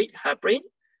molecular weight heparin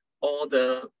or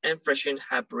the enfresion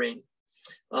heparin.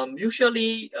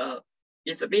 Usually,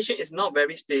 if the patient is not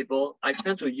very stable, I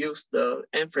tend to use the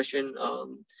enfresion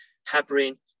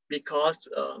heparin because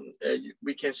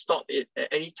we can stop it at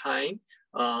any time.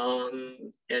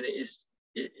 And if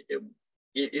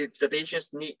the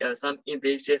patients need some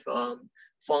invasive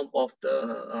form of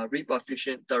the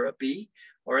reperfusion therapy,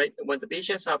 all right, when the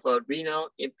patients have a renal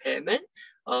impairment,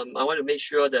 I want to make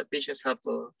sure that patients have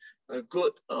a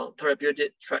good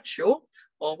therapeutic threshold,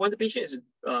 or when the patient is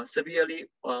severely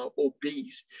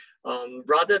obese,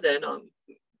 rather than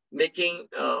making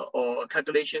or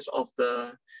calculations of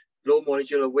the low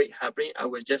molecular weight heparin, I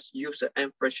will just use the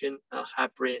enfresion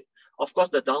heparin. Of course,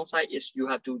 the downside is you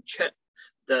have to check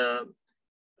the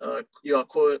your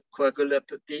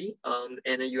coagulopathy,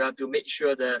 and you have to make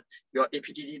sure that your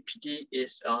APTDPD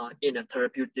is in a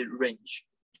therapeutic range.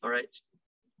 All right.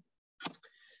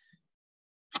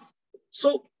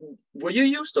 So will you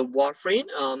use the warfarin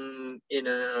in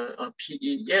a PE?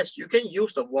 Yes, you can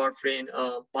use the warfarin,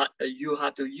 but you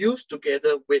have to use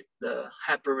together with the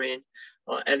heparin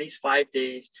at least 5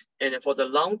 days. And for the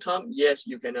long term, yes,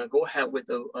 you can go ahead with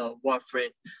the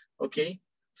warfarin. Okay.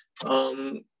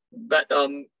 But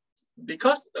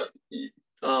because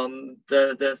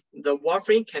the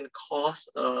warfarin can cause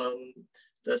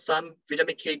some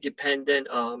vitamin K dependent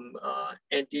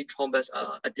anti-thrombus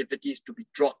activities to be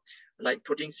dropped, like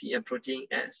protein C and protein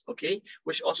S, okay,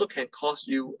 which also can cause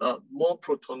you more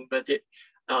prothrombotic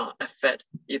effect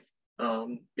if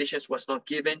patients was not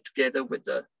given together with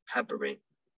the heparin.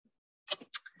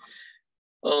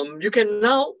 You can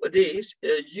nowadays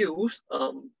use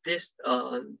this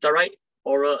direct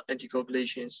oral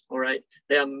anticoagulations. All right,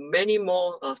 there are many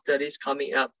more studies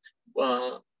coming up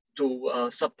to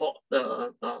support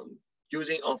the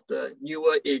using of the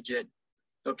newer agent.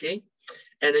 Okay,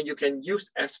 and then you can use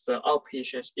as the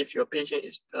outpatients if your patient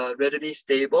is readily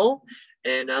stable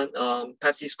and then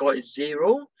PASI score is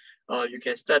 0. You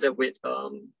can start it with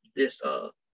this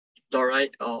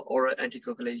direct oral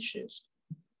anticoagulations.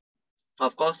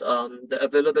 Of course, the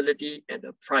availability and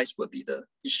the price will be the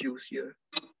issues here.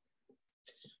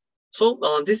 So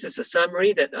this is a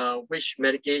summary that which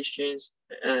medications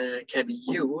can be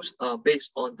used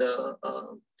based on the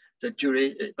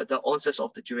onset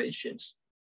of the durations.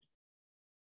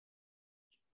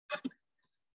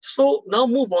 So now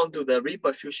move on to the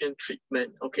reperfusion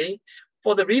treatment. Okay,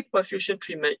 for the reperfusion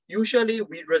treatment, usually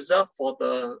we reserve for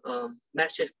the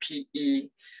massive PE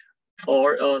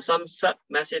or some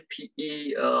submassive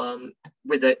PE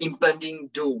with the impending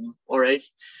doom. All right.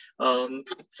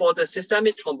 For the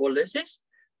systemic thrombolysis,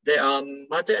 there are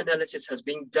meta-analysis has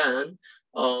been done,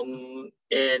 and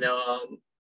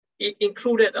it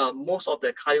included most of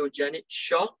the cardiogenic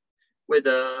shock with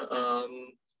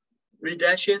the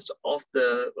reductions of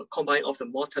the combined of the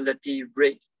mortality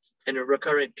rate and the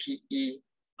recurrent PE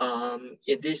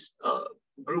in this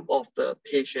group of the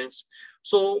patients.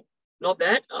 So not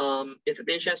bad. If the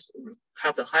patients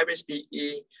have the high-risk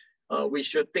PE, we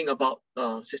should think about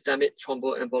systemic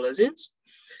thromboembolisms.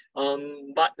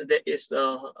 But there is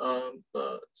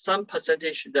some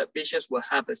percentage that patients will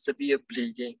have a severe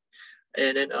bleeding,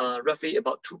 and then roughly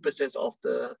about 2% of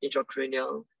the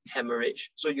intracranial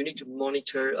hemorrhage. So you need to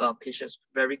monitor patients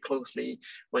very closely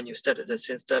when you study the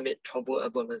systemic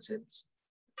thromboembolisms.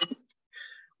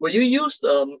 Will you use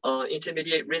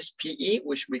intermediate risk PE,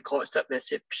 which we call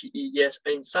submassive PE? Yes,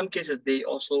 in some cases they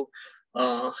also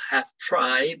have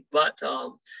tried, but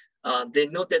they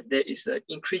know that there is an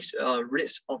increased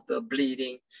risk of the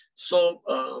bleeding. So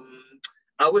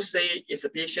I would say if the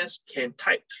patients can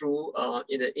tide through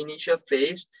in the initial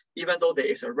phase, even though there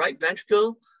is a right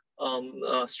ventricle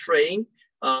strain,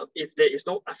 if there is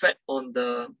no effect on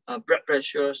the blood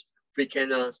pressures, we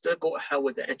can still go ahead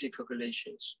with the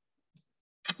anticoagulations.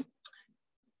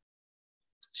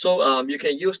 So you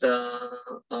can use the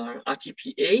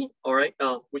RTPA, all right,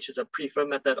 which is a preferred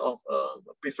method of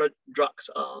preferred drugs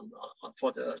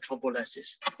for the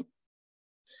thrombolysis.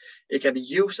 It can be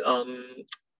used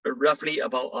roughly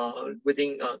about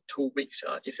within 2 weeks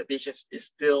if the patient is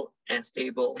still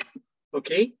unstable.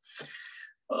 Okay.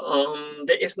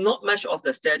 There is not much of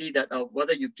the study that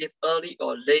whether you give early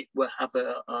or late will have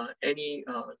any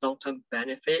long-term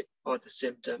benefit or the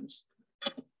symptoms.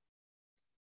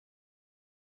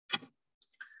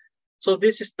 So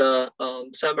this is the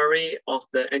summary of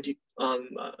the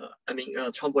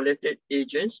thrombolytic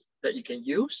agents that you can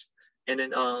use, and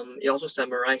then it also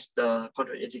summarized the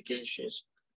contraindications.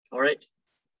 All right.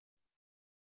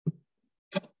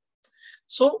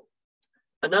 So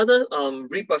another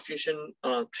reperfusion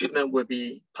treatment will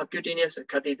be percutaneous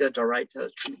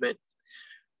catheter-directed treatment.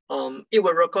 It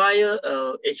will require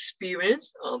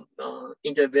experienced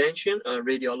intervention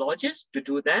radiologist to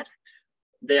do that.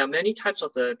 There are many types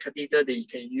of the catheter that you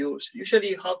can use.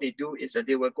 Usually how they do is that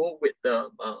they will go with the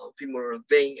femoral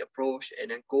vein approach and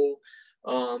then go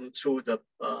through the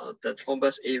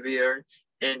thrombus area,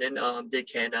 and then they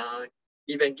can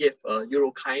even give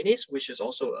urokinase, which is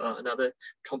also another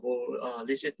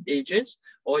thrombolysis agent,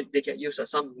 or they can use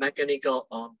some mechanical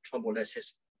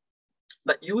thrombolysis.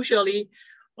 But usually,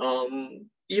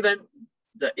 even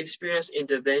the experienced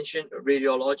intervention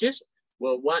radiologist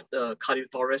will want the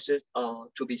cardiothoracic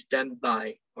to be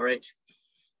standby, all right?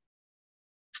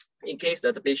 In case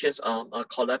that the patients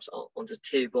collapse on the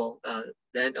table,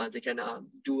 then they can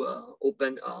do an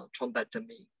open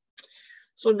thrombectomy.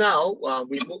 So now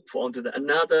we move on to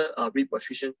another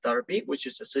reperfusion therapy, which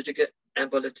is the surgical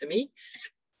embolectomy.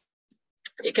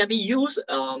 It can be used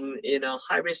in a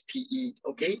high-risk PE,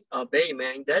 okay? Bear in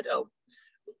mind that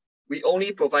we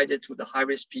only provided to the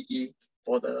high-risk PE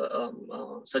for the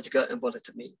surgical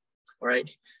embolectomy, all right?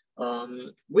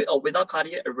 With or without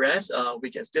cardiac arrest, we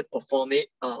can still perform it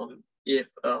if,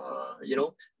 you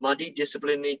know,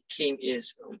 multidisciplinary team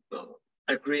is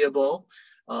agreeable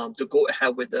to go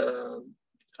ahead with the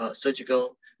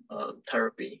surgical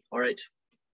therapy, all right?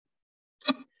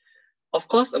 Of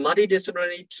course, a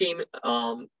multidisciplinary team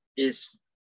is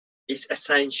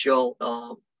essential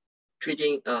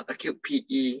treating acute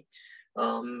PE,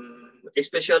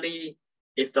 especially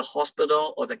if the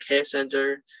hospital or the care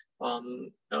center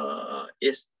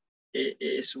is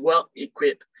well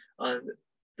equipped.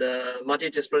 The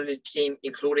multidisciplinary team,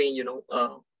 including, you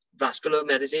know, vascular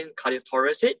medicine,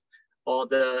 cardiothoracic, or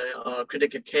the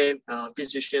critical care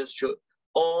physicians should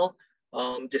all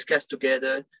discuss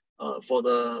together for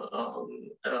the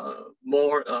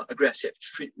more aggressive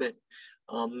treatment.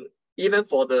 Even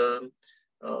for the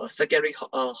secondary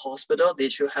hospital, they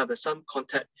should have some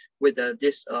contact with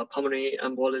this pulmonary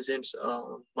embolisms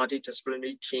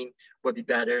multidisciplinary team would be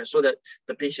better, so that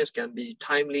the patients can be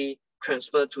timely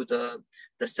transferred to the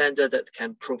center that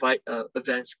can provide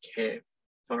advanced care.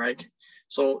 All right.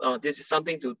 So this is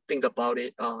something to think about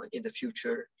it in the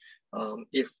future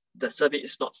if the survey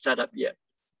is not set up yet.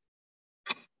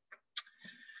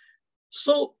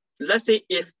 So let's say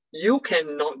if you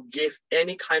cannot give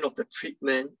any kind of the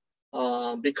treatment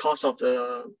because of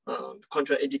the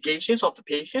contraindications of the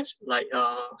patients, like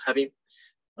having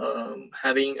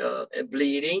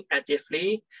bleeding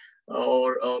actively,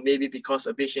 or maybe because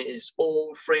a patient is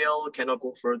old, frail, cannot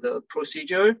go for the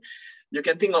procedure, you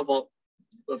can think of a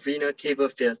vena cava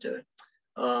filter.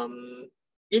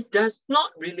 It does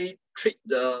not really treat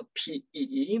the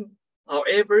PE.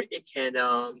 However, it can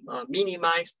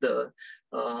minimize the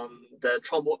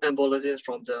thromboembolisms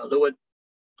from the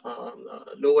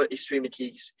lower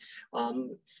extremities.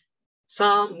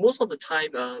 Most of the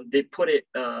time, they put it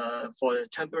for the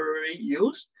temporary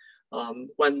use.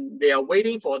 When they are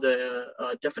waiting for the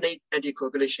definite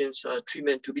anticoagulation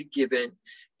treatment to be given,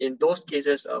 in those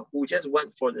cases who just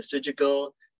went for the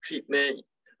surgical treatment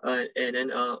and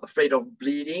then afraid of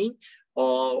bleeding,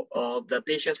 or the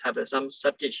patients have some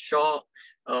septic shock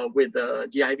with the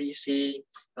DIVC,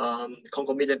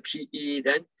 concomitant PE,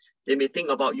 then they may think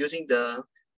about using the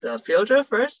filter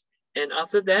first, and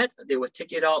after that they will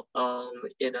take it out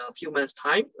in a few months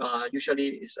time. Usually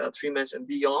it's 3 months and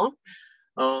beyond.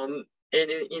 And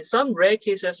in some rare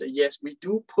cases, yes, we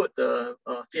do put the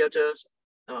filters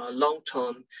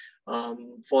long-term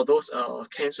for those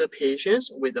cancer patients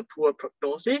with a poor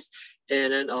prognosis,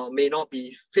 and then may not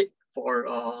be fit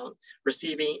for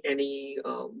receiving any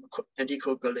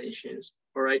anticoagulations.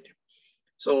 All right.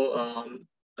 So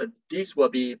these will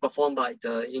be performed by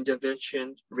the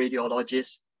intervention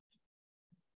radiologist.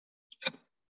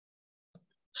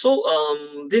 So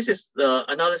this is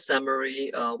another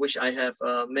summary which I have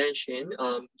mentioned.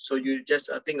 So you just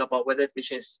think about whether the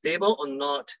patient is stable or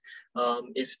not.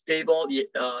 If stable,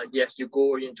 yes, you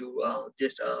go into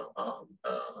this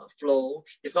flow.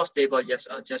 If not stable, yes,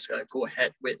 just go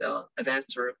ahead with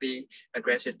advanced therapy,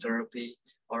 aggressive therapy.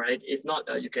 All right. If not,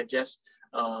 you can just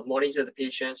monitor the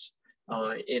patients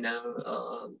in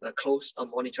a close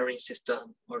monitoring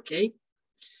system. Okay.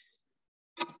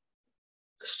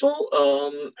 So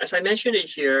as I mentioned it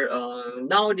here,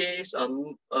 nowadays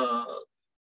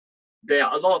there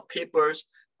are a lot of papers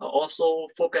also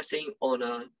focusing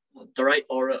on direct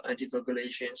oral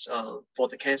anticoagulations for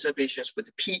the cancer patients with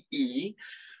PE,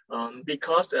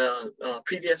 because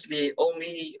previously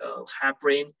only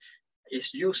heparin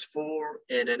is useful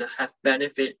and then have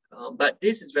benefit, but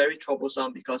this is very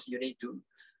troublesome because you need to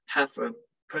have a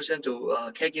person to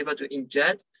caregiver to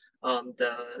inject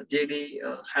the daily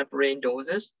heparin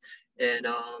doses, and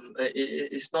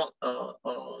it's not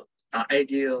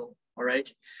ideal, all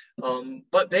right?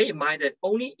 But bear in mind that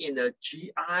only in a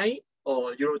GI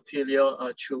or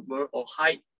urothelial tumor or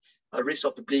high risk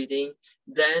of the bleeding,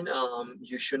 then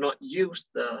you should not use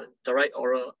the direct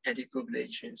oral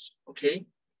anticoagulations, okay?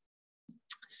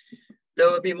 There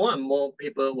will be more and more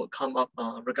people will come up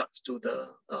regards to the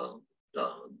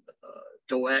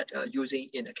DOAC using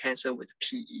in a cancer with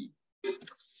PE.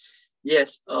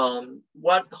 Yes,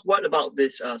 what about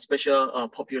this special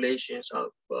populations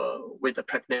with the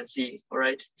pregnancy, all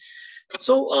right?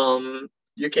 So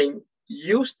you can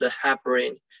use the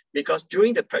heparin because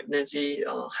during the pregnancy,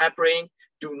 heparin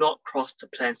do not cross the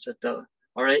placenta,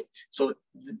 all right? So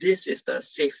this is the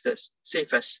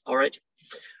safest, all right?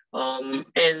 And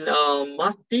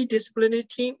multidisciplinary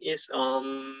team is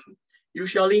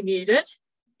usually needed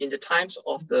in the times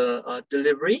of the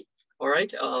delivery, all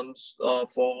right,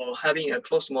 for having a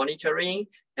close monitoring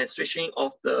and switching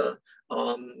of the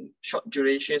short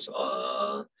durations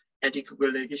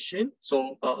anticoagulation.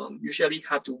 So usually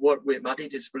have to work with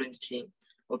multidisciplinary team,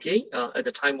 okay, at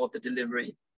the time of the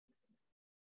delivery.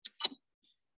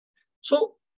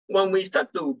 So when we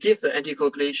start to give the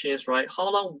anticoagulations, right, how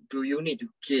long do you need to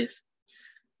give?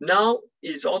 Now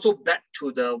it's also back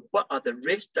to the what are the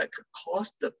risks that could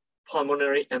cause the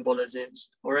pulmonary embolisms,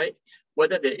 all right?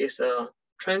 Whether there is a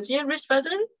transient risk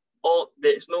factor or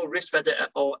there is no risk factor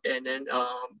at all, and then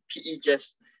PE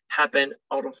just happen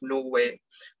out of nowhere,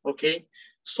 okay?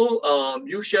 So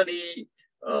usually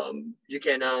you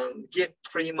can give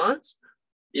 3 months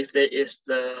if there is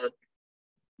the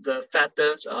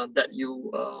factors that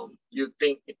you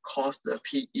think it caused the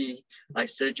PE, like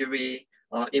surgery,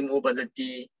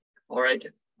 immobility, all right?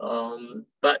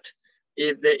 But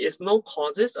if there is no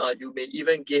causes, you may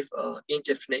even give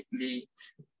indefinitely.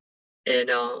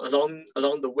 And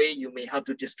along the way, you may have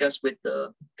to discuss with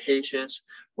the patients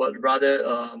what rather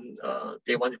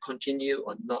they want to continue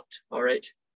or not, all right?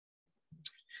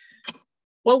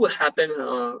 What will happen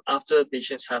after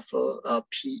patients have a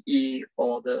PE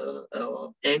or the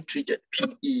untreated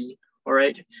PE, all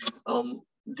right?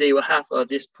 They will have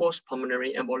this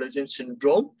post-pulmonary embolism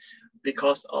syndrome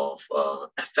because of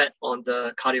effect on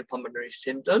the cardiopulmonary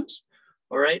symptoms,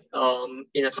 all right?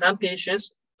 In some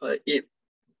patients, it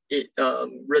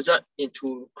results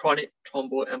into chronic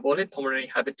thromboembolic pulmonary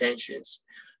hypertension.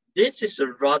 This is a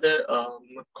rather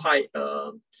quite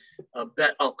a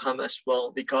bad outcome as well,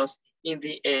 because in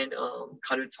the end,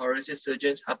 cardiothoracic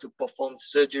surgeons have to perform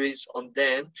surgeries on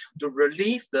them to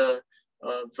relieve the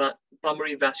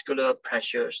pulmonary vascular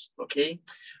pressures, okay?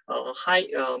 High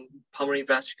pulmonary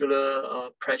vascular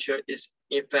pressure is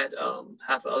in fact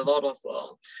have a lot of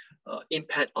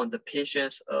impact on the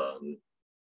patient's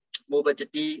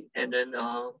morbidity and then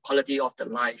quality of the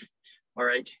life, all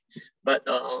right? But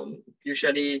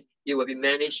usually it will be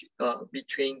managed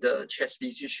between the chest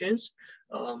physicians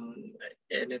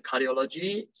and the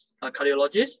cardiologists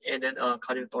and then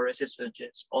cardiothoracic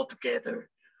surgeons all together,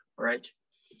 all right?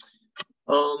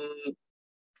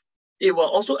 It will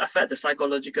also affect the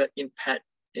psychological impact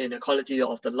in the quality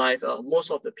of the life.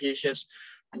 Most of the patients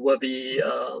will be,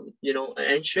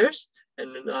 anxious,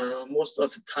 and most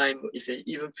of the time, if they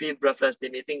even feel breathless, they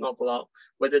may think about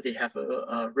whether they have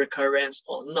a recurrence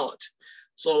or not.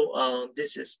 So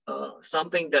this is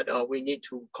something that we need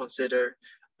to consider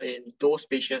in those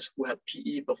patients who have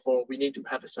PE before. We need to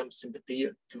have some sympathy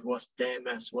towards them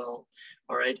as well,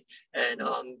 all right? And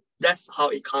that's how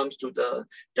it comes to the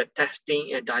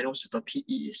testing and diagnosis of PE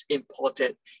is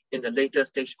important in the later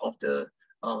stage of the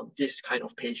this kind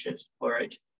of patients, all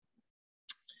right?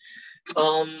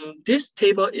 This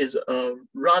table is a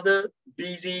rather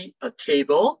busy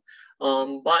table,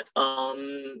 but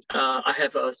I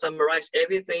have summarized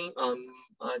everything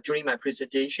during my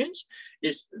presentations.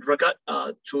 Is regard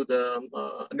to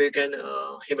the American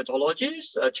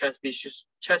hematologists,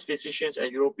 chest physicians,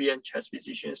 and European chest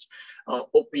physicians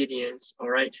opinions. All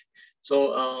right.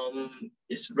 So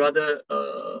it's rather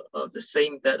the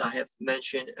same that I have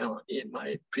mentioned in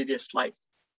my previous slide.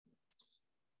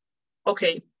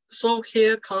 Okay. So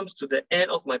here comes to the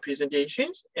end of my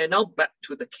presentations, and now back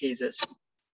to the cases.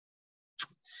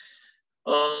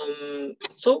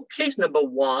 So case number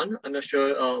 1, I'm not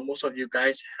sure most of you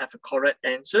guys have a correct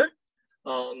answer.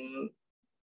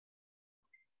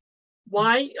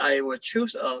 Why I would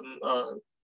choose low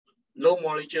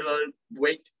molecular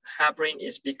weight heparin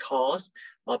is because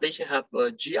patients have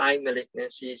GI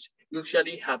malignancies,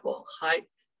 usually have a high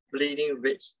bleeding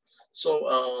risk.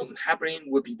 So heparin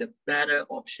would be the better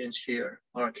options here,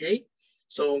 okay?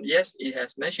 So yes, it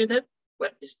has mentioned that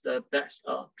what is the best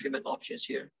treatment options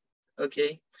here,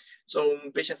 okay? So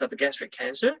patients have gastric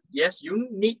cancer. Yes, you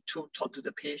need to talk to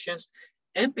the patients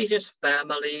and patient's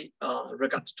family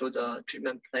regards to the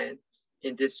treatment plan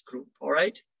in this group, all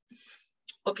right?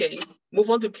 Okay, move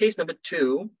on to case number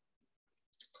 2.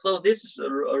 So this is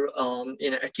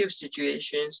in acute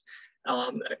situations,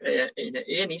 in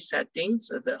any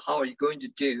settings, how are you going to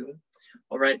do?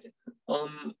 All right.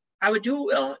 I would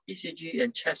do ECG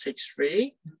and chest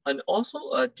X-ray and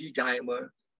also a D-dimer,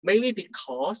 mainly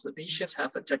because the patients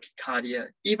have a tachycardia,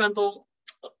 even though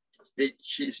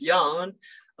she's young,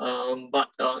 but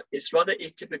it's rather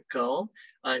atypical.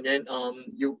 And then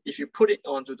if you put it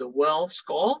onto the well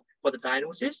score for the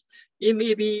diagnosis, it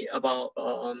may be about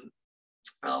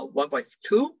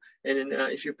 1.2. And then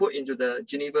if you put into the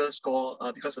Geneva score,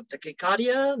 because of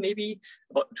tachycardia, maybe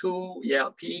about 2, yeah,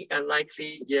 PE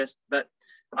unlikely, yes, but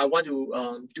I want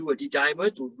to do a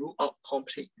D-dimer to rule out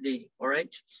completely, all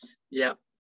right? Yeah.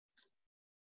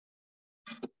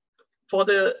 For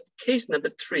the case number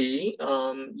 3,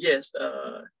 yes,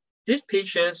 these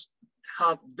patients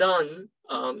have done,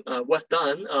 was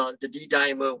done the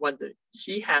D-dimer when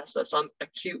he has some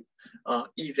acute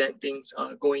event things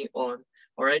going on,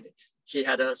 all right? He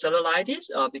had a cellulitis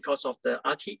because of the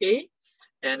RTA,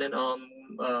 and then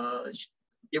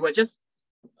it was just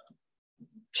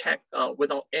checked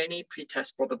without any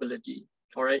pretest probability,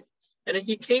 all right? And then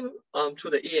he came to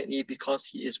the A&E because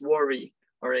he is worried,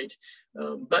 all right?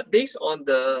 But based on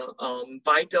the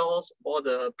vitals or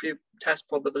the pre-test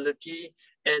probability,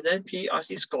 and then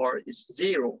PRC score is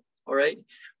 0, all right?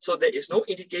 So there is no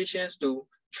indications to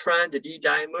trend the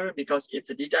D-dimer, because if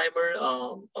the D-dimer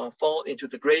fall into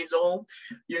the gray zone,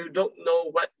 you don't know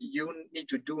what you need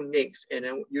to do next, and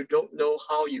then you don't know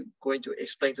how you're going to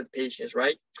explain to the patients,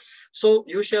 right? So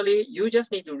usually you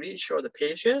just need to reassure the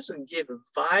patients and give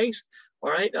advice,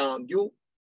 all right? You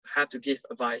have to give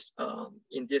advice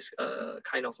in this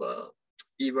kind of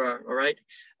era, all right?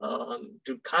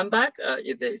 To come back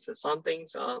if there is something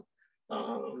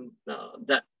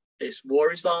that is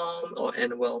worrisome or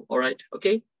well, all right,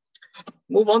 okay?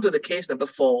 Move on to the case number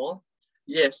 4.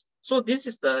 Yes, so this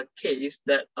is the case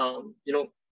that, you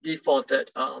know,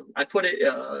 defaulted. I put it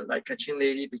like a Chin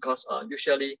lady because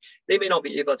usually they may not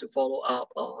be able to follow up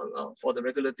for the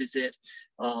regular visit.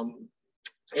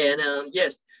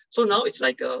 Yes, so now it's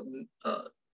like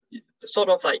sort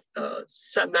of like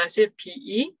submassive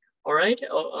PE, all right?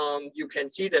 You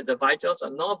can see that the vitals are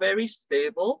not very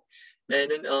stable. And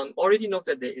then already know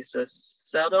that there is a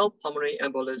subtle pulmonary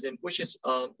embolism, which is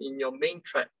in your main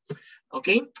tract,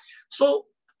 okay? So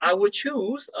I would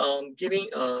choose giving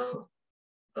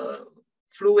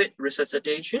fluid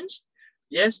resuscitations.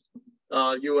 Yes,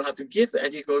 you will have to give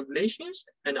anticoagulations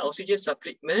and oxygen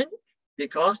supplement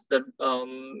because there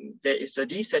is a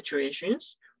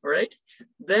desaturations, all right?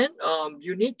 Then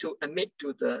you need to admit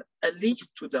to at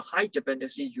least to the high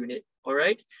dependency unit, all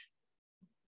right?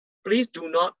 Please do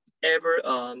not ever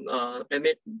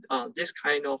admit this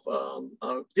kind of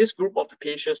this group of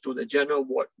patients to the general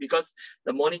ward, because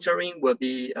the monitoring will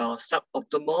be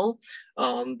suboptimal.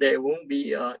 There won't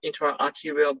be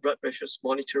intra-arterial blood pressures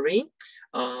monitoring.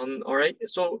 All right,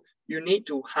 so you need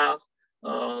to have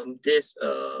this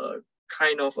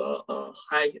kind of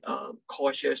high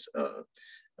cautious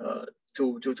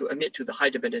to admit to the high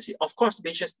dependency. Of course,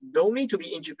 patients don't need to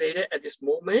be intubated at this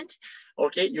moment.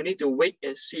 Okay, you need to wait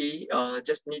and see.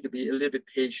 Just need to be a little bit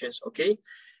patient. Okay.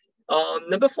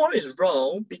 Number 4 is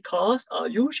wrong because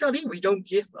usually we don't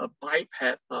give a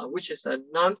BiPAP, which is a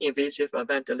non-invasive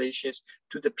ventilation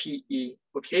to the PE.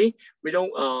 Okay, we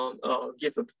don't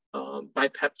give a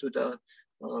BiPAP to the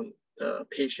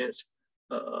patients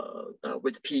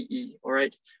with PE. All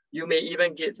right, you may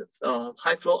even get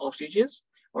high flow oxygens.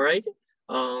 All right,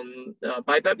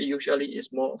 BiPAP usually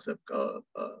is more of the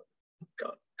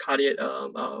cardiac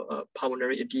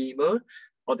pulmonary edema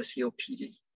or the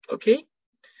COPD. Okay,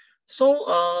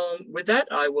 so with that,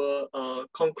 I will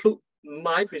conclude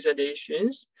my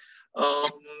presentations.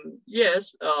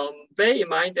 Yes, bear in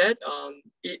mind that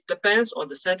it depends on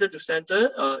the center to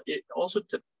center. It also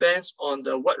depends on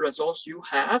what results you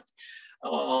have.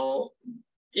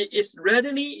 It is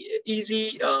readily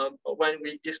easy when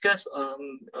we discuss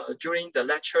during the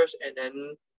lectures and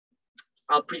then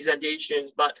our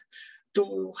presentations, but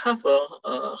to have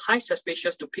a high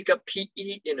suspicion to pick up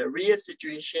PE in a real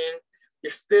situation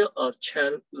is still a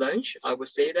challenge, I would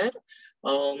say that.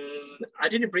 I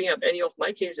didn't bring up any of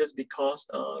my cases because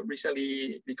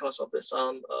recently, because of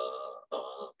some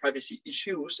privacy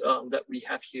issues that we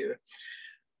have here.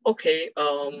 Okay,